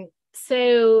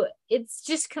 So it's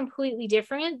just completely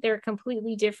different. They're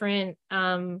completely different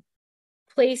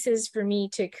places for me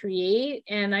to create,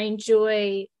 and I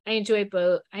enjoy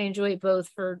both. I enjoy both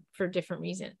for different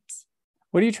reasons.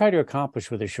 What do you try to accomplish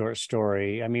with a short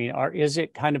story? I mean, is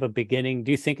it kind of a beginning?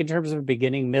 Do you think in terms of a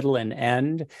beginning, middle, and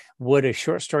end? Would a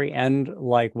short story end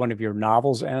like one of your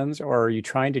novels ends, or are you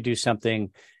trying to do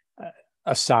something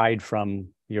aside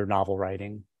from your novel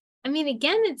writing? I mean,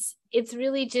 again, it's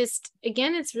really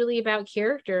about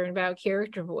character and about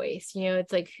character voice.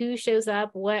 It's like who shows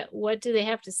up, what do they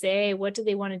have to say, what do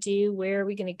they want to do, where are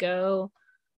we going to go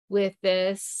with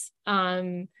this?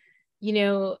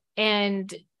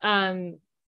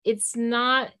 It's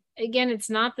not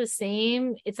the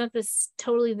same. It's not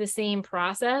totally the same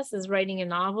process as writing a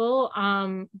novel.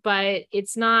 But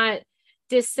it's not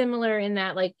dissimilar in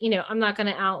that, I'm not going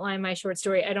to outline my short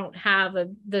story. I don't have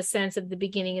the sense of the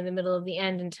beginning and the middle of the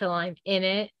end until I'm in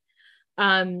it.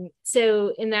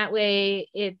 So in that way,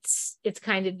 it's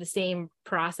kind of the same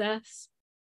process.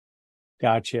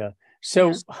 Gotcha.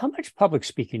 So how much public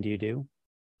speaking do you do?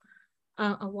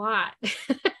 A lot.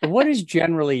 What is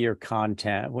generally your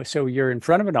content? So you're in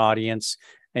front of an audience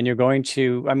and you're going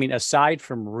to, I mean, aside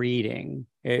from reading,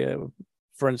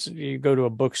 for instance, you go to a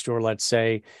bookstore, let's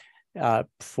say,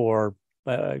 here's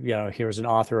an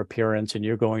author appearance, and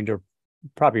you're going to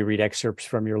probably read excerpts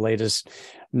from your latest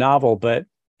novel. But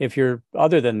if you're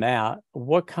other than that,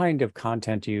 what kind of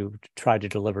content do you try to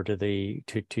deliver to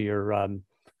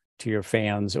your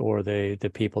fans or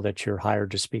the people that you're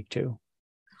hired to speak to?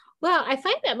 Well, I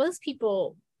find that most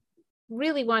people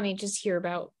really want to just hear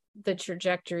about the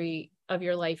trajectory of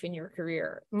your life and your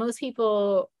career. Most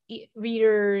people,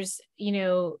 readers,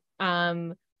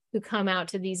 who come out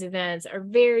to these events are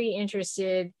very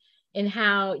interested in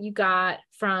how you got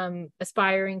from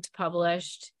aspiring to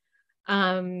published.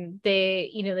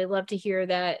 They love to hear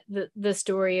that the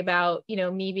story about,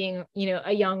 me being,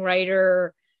 a young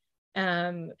writer,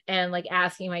 and like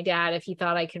asking my dad if he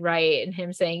thought I could write and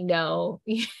him saying no,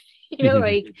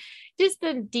 like just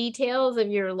the details of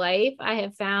your life I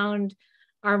have found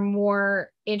are more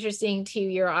interesting to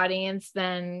your audience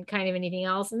than kind of anything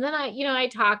else. And then I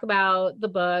talk about the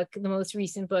book, the most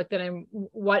recent book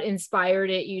what inspired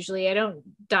it. Usually I don't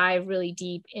dive really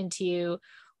deep into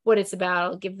what it's about.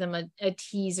 I'll give them a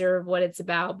teaser of what it's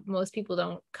about. Most people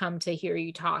don't come to hear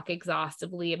you talk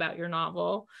exhaustively about your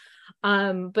novel.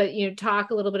 But talk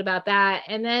a little bit about that.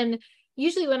 And then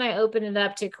usually when I open it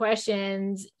up to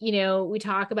questions, we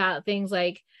talk about things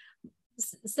like,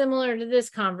 similar to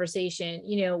this conversation,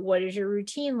 what is your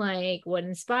routine like? What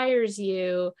inspires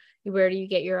you? Where do you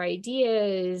get your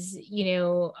ideas?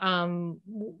 When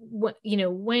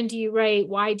do you write?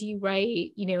 Why do you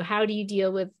write? How do you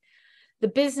deal with the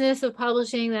business of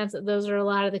publishing? Those are a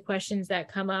lot of the questions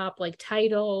that come up, like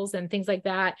titles and things like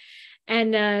that.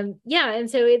 And and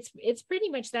so it's pretty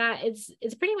much that.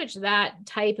 It's pretty much that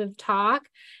type of talk,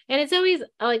 and it's always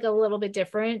like a little bit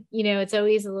different. It's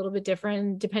always a little bit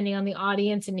different depending on the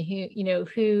audience and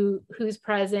who's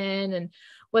present and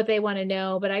what they want to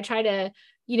know. But I try to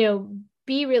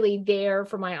be really there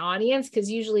for my audience, because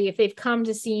usually if they've come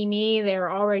to see me,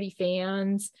 they're already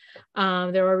fans,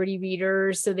 they're already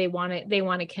readers, so they want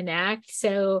to connect.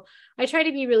 So I try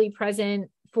to be really present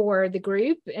for the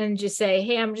group and just say,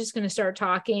 hey, I'm just going to start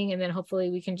talking, and then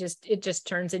hopefully it just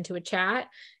turns into a chat.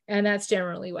 And that's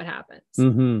generally what happens.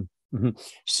 Mm-hmm. Mm-hmm.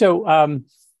 So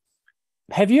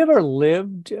have you ever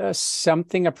lived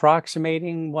something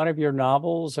approximating one of your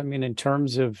novels? I mean, in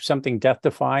terms of something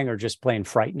death-defying or just plain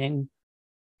frightening?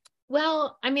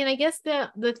 Well, I mean, I guess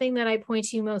the thing that I point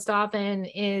to most often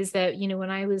is that, when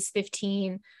I was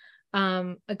 15,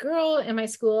 a girl in my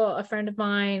school, a friend of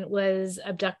mine, was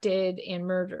abducted and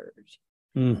murdered.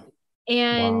 Mm.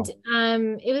 And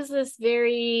Wow. it was this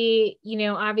very,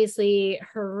 obviously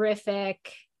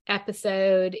horrific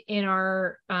episode in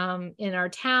our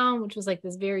town, which was like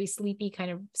this very sleepy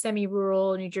kind of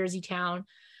semi-rural New Jersey town.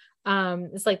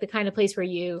 It's like the kind of place where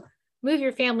you move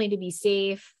your family to be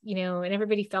safe, and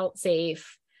everybody felt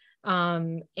safe.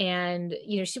 And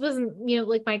she wasn't,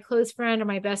 like my close friend or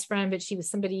my best friend, but she was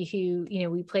somebody who,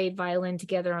 we played violin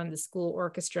together on the school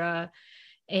orchestra.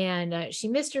 And she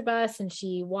missed her bus and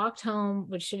she walked home,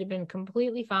 which should have been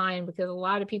completely fine because a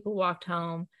lot of people walked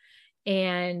home,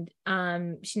 and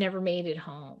she never made it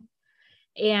home.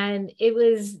 And it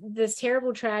was this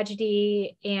terrible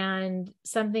tragedy and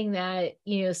something that,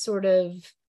 sort of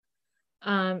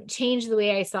changed the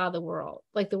way I saw the world.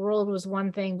 Like the world was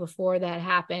one thing before that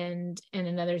happened and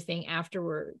another thing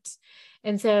afterwards.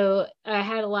 And so I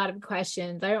had a lot of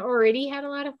questions. I already had a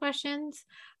lot of questions,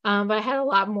 but I had a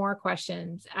lot more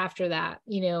questions after that,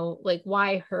 like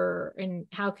why her and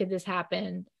how could this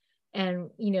happen? And,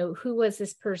 who was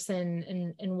this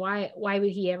person and why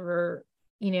would he ever,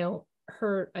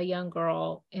 hurt a young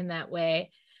girl in that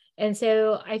way? And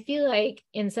so I feel like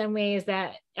in some ways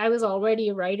that I was already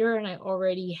a writer and I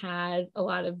already had a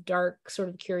lot of dark sort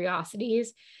of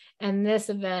curiosities. And this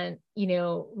event,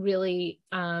 really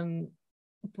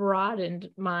broadened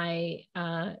my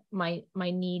my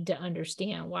need to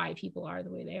understand why people are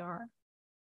the way they are.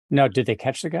 Now, did they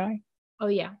catch the guy? Oh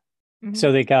yeah. Mm-hmm.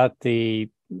 So they got you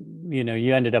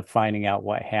ended up finding out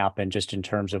what happened just in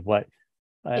terms of what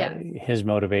his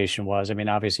motivation was. I mean,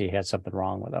 obviously he had something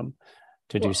wrong with him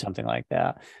to do something like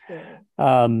that.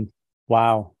 Yeah.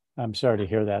 Wow. I'm sorry to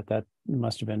hear that. That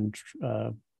must have been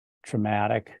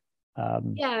traumatic.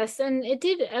 Yes. And it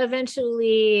did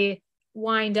eventually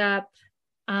wind up,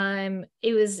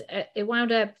 it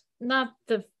wound up not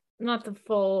the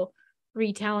full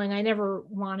retelling. I never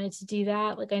wanted to do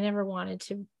that. Like I never wanted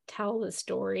to tell the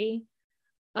story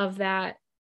of that,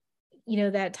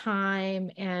 that time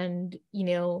and,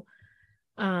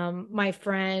 my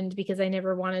friend, because I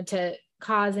never wanted to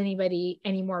cause anybody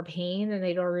any more pain than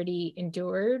they'd already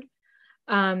endured.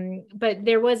 But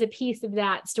there was a piece of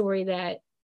that story that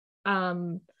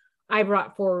I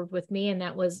brought forward with me, and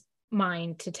that was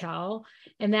mine to tell.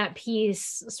 And that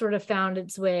piece sort of found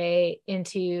its way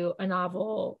into a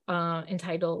novel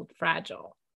entitled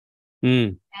Fragile.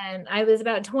 Mm. And I was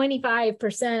about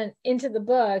 25% into the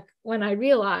book when I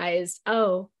realized,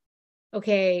 oh,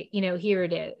 okay, here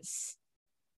it is.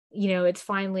 It's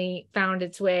finally found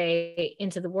its way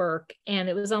into the work. And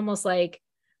it was almost like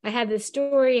I had this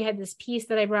story, I had this piece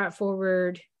that I brought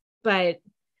forward, but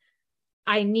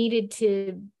I needed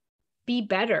to be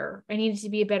better. I needed to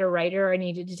be a better writer. I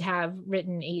needed to have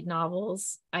written 8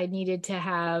 novels. I needed to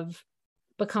have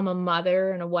become a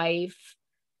mother and a wife,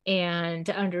 and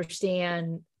to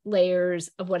understand layers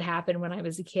of what happened when I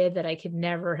was a kid that I could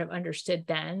never have understood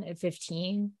then at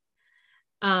 15.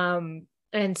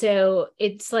 And so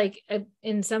it's like,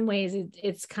 in some ways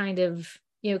it's kind of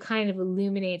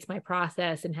illuminates my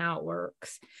process and how it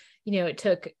works. It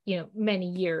took, many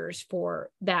years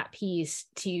for that piece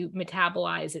to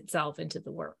metabolize itself into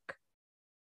the work.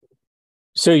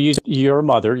 So you're a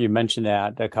mother, you mentioned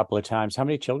that a couple of times. How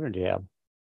many children do you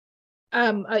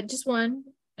have? Just one,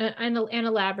 and a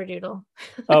Labradoodle.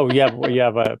 Oh, you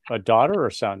have a daughter or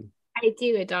son? I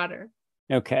do, a daughter.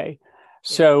 Okay.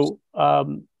 So,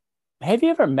 have you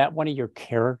ever met one of your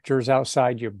characters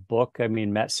outside your book? I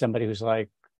mean, met somebody who's like,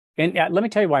 and let me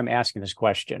tell you why I'm asking this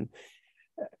question.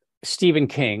 Stephen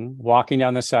King walking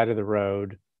down the side of the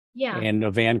road, and a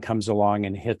van comes along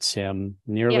and hits him,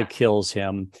 nearly kills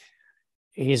him.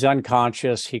 He's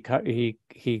unconscious. He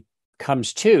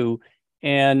comes to,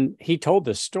 and he told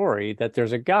this story that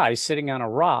there's a guy sitting on a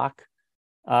rock,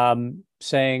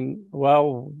 saying,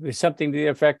 well, something to the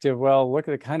effect of, well, look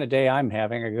at the kind of day I'm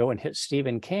having. I go and hit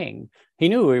Stephen King. He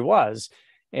knew who he was.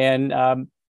 And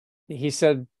he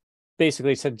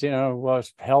basically said, well,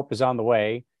 help is on the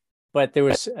way. But there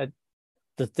was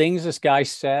the things this guy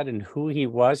said and who he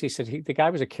was. He said, the guy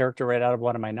was a character right out of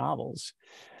one of my novels.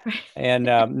 And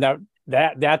now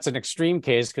that's an extreme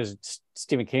case because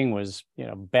Stephen King was,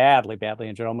 badly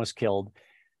injured, almost killed.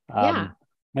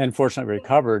 Unfortunately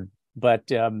recovered.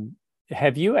 But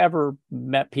have you ever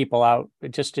met people out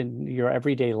just in your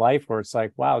everyday life where it's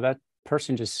like, wow, that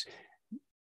person just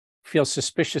feels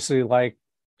suspiciously like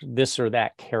this or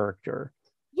that character?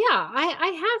 Yeah,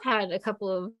 I have had a couple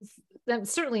of them,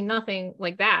 certainly nothing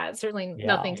like that, certainly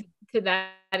nothing to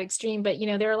that extreme. But,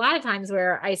 there are a lot of times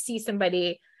where I see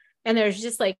somebody And there's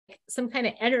just like some kind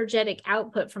of energetic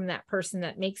output from that person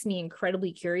that makes me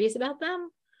incredibly curious about them.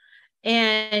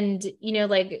 And, you know,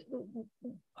 like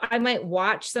I might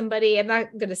watch somebody, I'm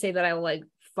not going to say that I will like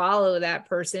follow that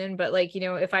person, but like, you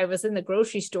know, if I was in the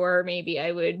grocery store, maybe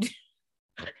I would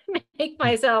make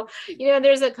myself, you know,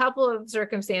 there's a couple of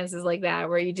circumstances like that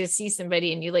where you just see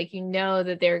somebody and you like, you know,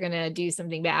 that they're going to do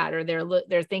something bad, or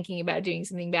they're thinking about doing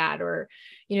something bad, or,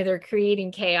 you know, they're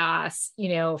creating chaos, you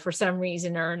know, for some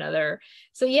reason or another.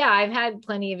 So yeah, I've had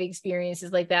plenty of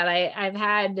experiences like that. I've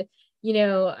had, you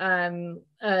know,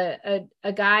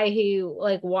 a guy who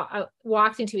like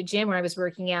walked into a gym where I was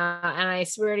working out, and I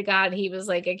swear to God, he was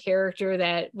like a character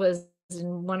that was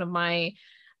in one of my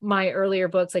earlier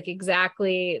books, like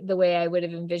exactly the way I would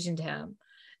have envisioned him.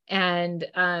 And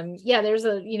yeah, there's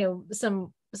you know,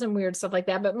 some weird stuff like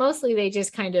that, but mostly they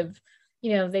just kind of,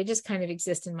 you know, they just kind of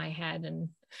exist in my head. And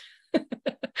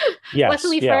Yes,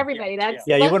 luckily for everybody, that's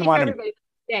you wouldn't want him.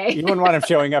 You wouldn't want him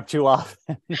showing up too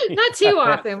often. Not too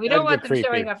often. We don't want them creepy.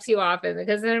 showing up too often,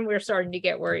 because then we're starting to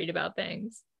get worried about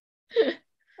things.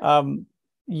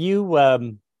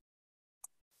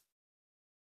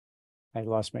 I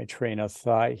lost my train of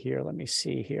thought here. Let me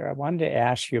see here. I wanted to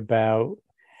ask you about,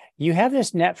 you have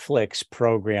this Netflix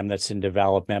program that's in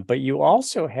development, but you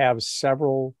also have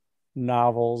several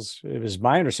novels. It was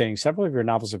my understanding several of your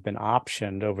novels have been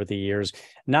optioned over the years,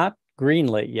 not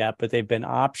greenlit yet, but they've been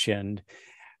optioned.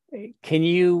 Can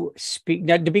you speak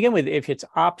now, to begin with? If it's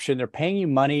optioned, they're paying you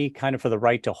money kind of for the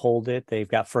right to hold it. They've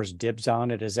got first dibs on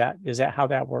it. Is that how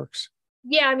that works?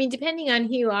 Yeah, I mean, depending on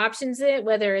who options it,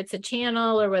 whether it's a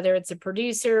channel or whether it's a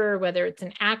producer or whether it's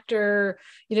an actor,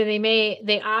 you know,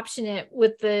 they option it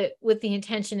with the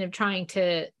intention of trying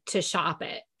to shop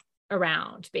it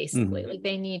around, basically. Like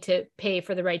they need to pay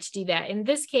for the right to do that. In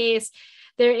this case,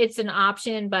 it's an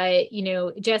option, but you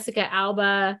know, Jessica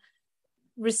Alba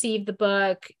received the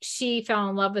book. She fell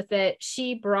in love with it.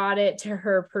 She brought it to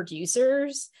her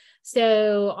producers.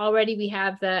 So already we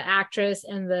have the actress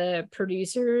and the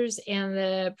producers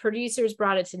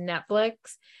brought it to Netflix,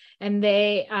 and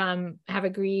they have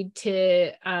agreed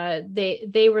to,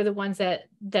 they were the ones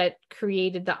that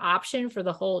created the option for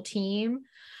the whole team.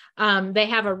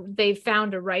 They've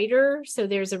found a writer. So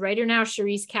there's a writer now,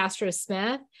 Charisse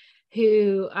Castro-Smith,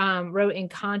 who wrote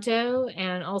Encanto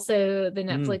and also the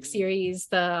Netflix series,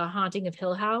 The Haunting of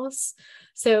Hill House.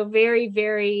 So very,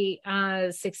 very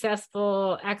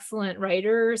successful, excellent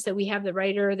writer. So we have the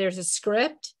writer, there's a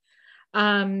script.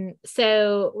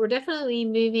 So we're definitely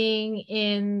moving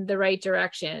in the right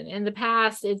direction. In the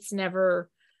past,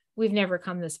 we've never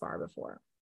come this far before.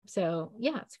 So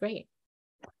yeah, it's great.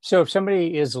 So if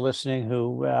somebody is listening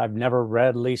who I've never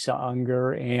read Lisa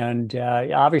Unger, and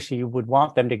obviously you would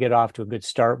want them to get off to a good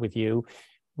start with you,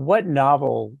 what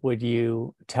novel would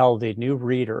you tell the new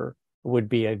reader would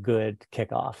be a good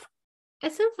kickoff?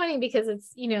 It's so funny because it's,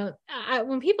 you know,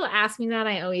 when people ask me that,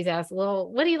 I always ask, well,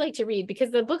 what do you like to read? Because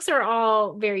the books are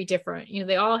all very different. You know,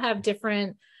 they all have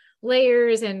different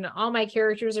layers, and all my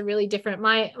characters are really different.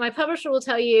 My publisher will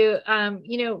tell you,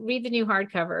 you know, read the new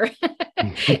hardcover.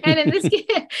 and in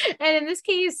this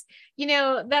case, you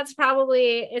know, it's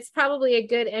probably a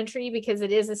good entry because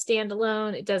it is a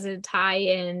standalone. It doesn't tie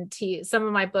into some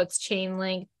of my books, chain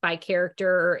link by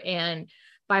character and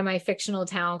by my fictional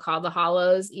town called the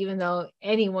Hollows, even though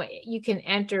anyone, you can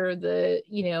enter the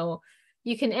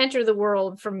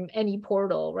world from any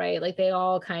portal, right? Like they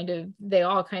all kind of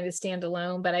stand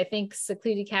alone. But I think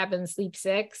Secluded Cabin Sleeps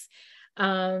Six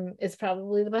is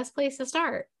probably the best place to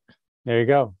start. There you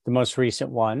go, the most recent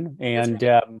one, and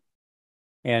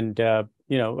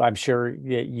you know, I'm sure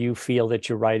that you feel that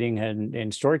your writing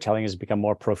and storytelling has become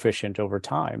more proficient over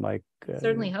time. Like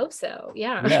certainly hope so.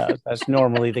 Yeah. Yeah, that's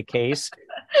normally the case.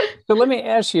 So let me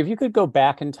ask you, if you could go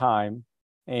back in time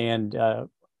and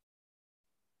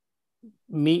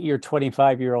meet your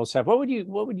 25-year-old self, what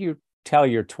would you tell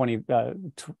your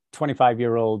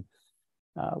 25-year-old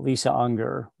Lisa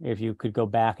Unger if you could go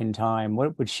back in time?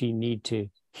 What would she need to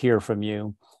hear from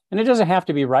you? And it doesn't have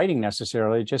to be writing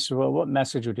necessarily. Just what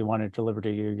message would you want to deliver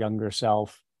to your younger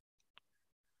self?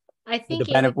 I think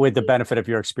with the benefit of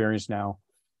your experience now.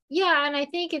 Yeah, and I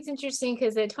think it's interesting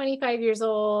because at 25 years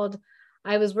old,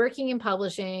 I was working in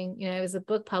publishing. You know, I was a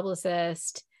book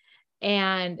publicist.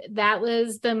 And that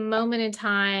was the moment in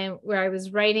time where I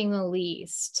was writing the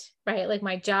least, right? Like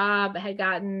my job had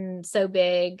gotten so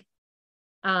big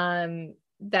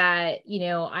that, you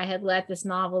know, I had let this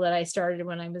novel that I started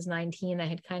when I was 19, I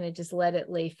had kind of just let it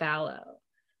lay fallow.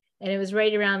 And it was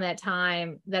right around that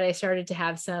time that I started to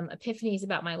have some epiphanies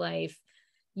about my life,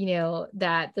 you know,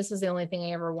 that this was the only thing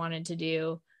I ever wanted to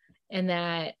do. And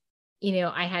that,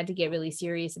 I had to get really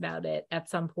serious about it at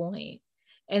some point.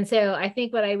 And so I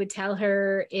think what I would tell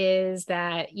her is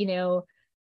that,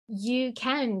 you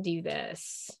can do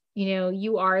this,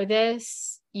 you are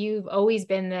this, you've always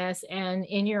been this, and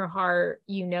in your heart,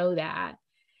 that.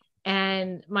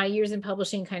 And my years in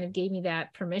publishing kind of gave me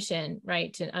that permission,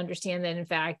 right, to understand that, in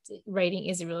fact, writing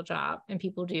is a real job and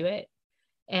people do it.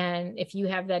 And if you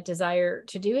have that desire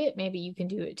to do it, maybe you can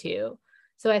do it too.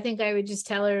 So I think I would just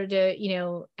tell her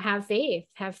to, have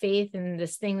faith in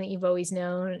this thing that you've always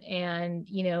known, and,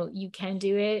 you can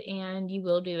do it and you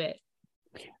will do it.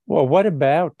 Well, what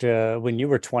about when you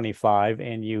were 25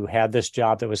 and you had this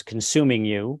job that was consuming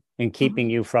you and keeping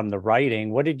you from the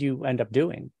writing? What did you end up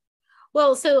doing?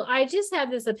 Well, so I just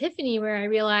had this epiphany where I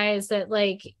realized that,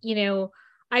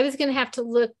 I was going to have to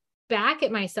look back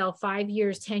at myself 5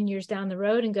 years, 10 years down the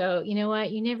road and go, you know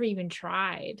what, you never even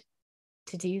tried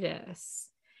to do this.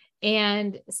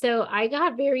 And so I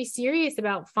got very serious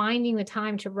about finding the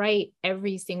time to write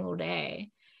every single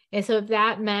day. And so if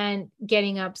that meant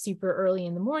getting up super early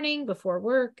in the morning before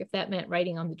work, if that meant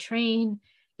writing on the train,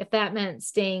 if that meant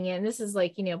staying in, this is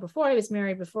before I was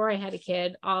married, before I had a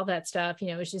kid, all that stuff,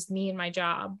 it was just me and my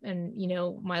job and,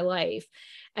 my life.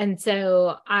 And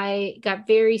so I got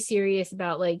very serious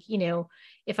about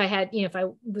if I had, if I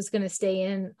was going to stay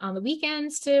in on the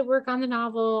weekends to work on the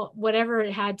novel, whatever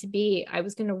it had to be, I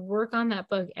was going to work on that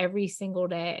book every single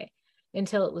day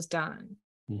until it was done.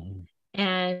 Mm-hmm.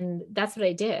 And that's what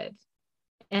I did.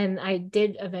 And I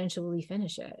did eventually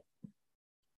finish it.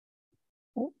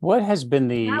 What has been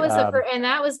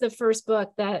that was the first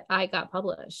book that I got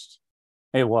published.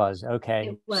 It was. Okay.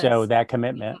 It was. So that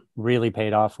commitment really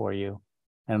paid off for you.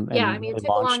 And it took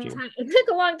a long time. It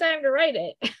took a long time to write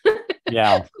it.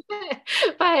 Yeah.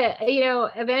 But,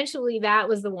 eventually that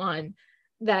was the one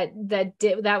that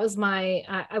was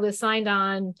I was signed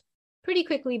on pretty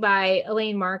quickly by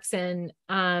Elaine Markson,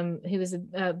 who was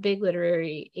a big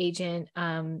literary agent.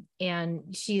 And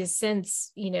she has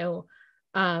since,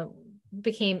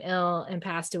 became ill and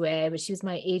passed away, but she was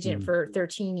my agent for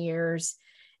 13 years.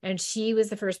 And she was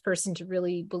the first person to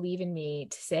really believe in me,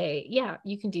 to say, yeah,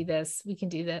 you can do this. We can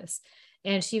do this.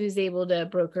 And she was able to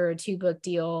broker a 2-book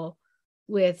deal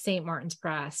with St. Martin's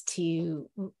Press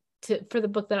for the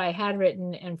book that I had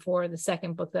written and for the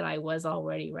second book that I was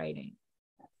already writing.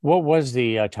 What was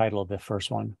the title of the first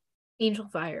one? Angel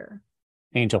Fire.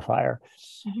 Angel Fire.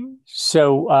 Mm-hmm.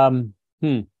 So,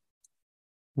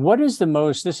 what is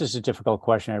this is a difficult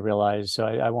question, I realize, so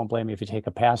I won't blame you if you take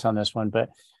a pass on this one, but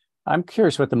I'm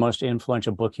curious what the most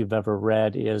influential book you've ever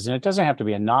read is. And it doesn't have to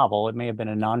be a novel. It may have been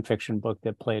a nonfiction book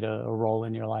that played a role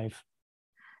in your life.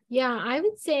 Yeah, I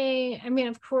would say,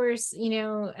 of course,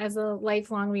 as a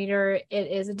lifelong reader, it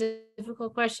is a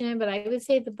difficult question, but I would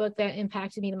say the book that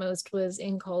impacted me the most was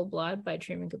In Cold Blood by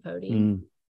Truman Capote.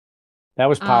 That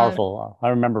was powerful. I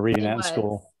remember reading that in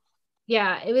school.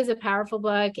 Yeah, it was a powerful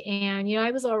book. And,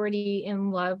 I was already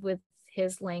in love with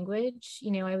his language.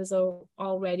 I was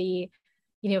already,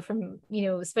 from,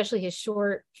 especially his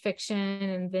short fiction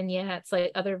and vignettes,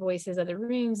 like Other Voices, Other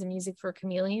Rooms, and Music for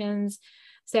Chameleons.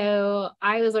 So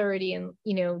I was already in,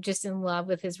 just in love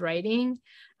with his writing.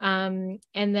 And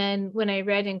then when I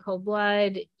read In Cold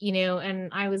Blood,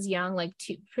 and I was young,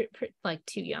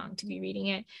 too young to be reading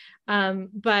it.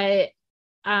 But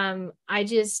I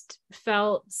just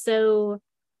felt so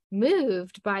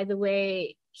moved by the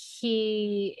way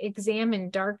he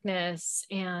examined darkness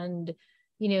and,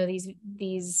 these,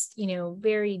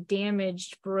 very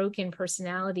damaged, broken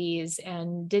personalities,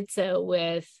 and did so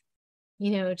with,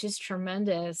 just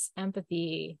tremendous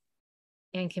empathy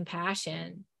and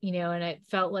compassion, and it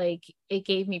felt like it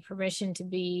gave me permission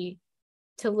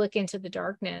to look into the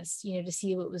darkness, to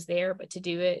see what was there, but to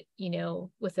do it,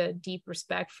 with a deep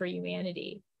respect for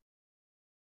humanity.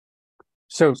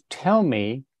 So tell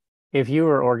me, if you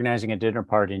were organizing a dinner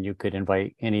party and you could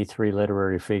invite any 3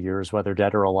 literary figures, whether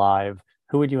dead or alive,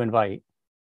 who would you invite?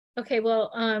 Okay,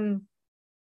 well,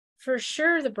 for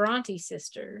sure the Bronte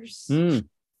sisters.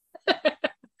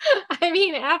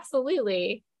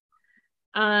 Absolutely.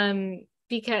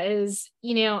 Because,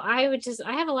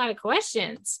 I have a lot of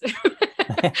questions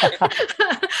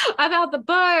about the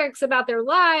books, about their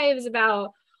lives,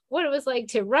 about what it was like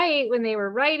to write when they were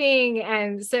writing.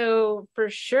 And so for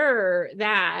sure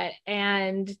that,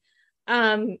 and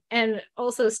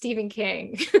also Stephen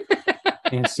King.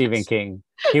 And Stephen King.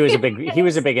 He was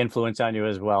a big influence on you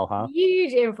as well, huh?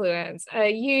 Huge influence,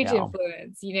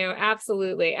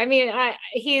 absolutely.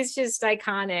 He's just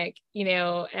iconic,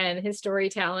 and his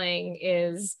storytelling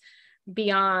is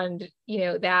beyond,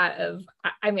 that of,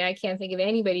 I can't think of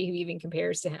anybody who even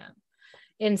compares to him.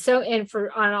 and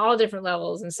for on all different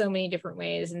levels in so many different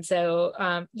ways. And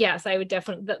so yes, I would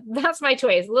definitely, that's my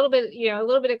choice. A little bit, a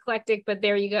little bit eclectic, but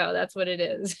there you go. That's what it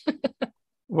is.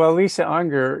 Well, Lisa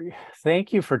Unger,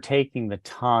 thank you for taking the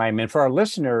time. And for our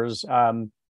listeners,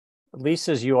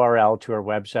 Lisa's URL to her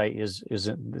website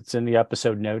it's in the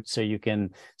episode notes, so you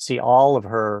can see all of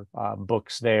her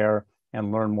books there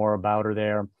and learn more about her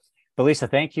there. But Lisa,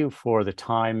 thank you for the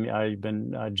time. You've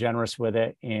been generous with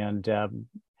it, and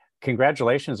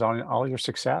congratulations on all your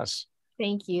success.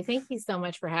 Thank you. Thank you so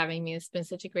much for having me. It's been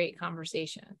such a great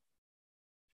conversation.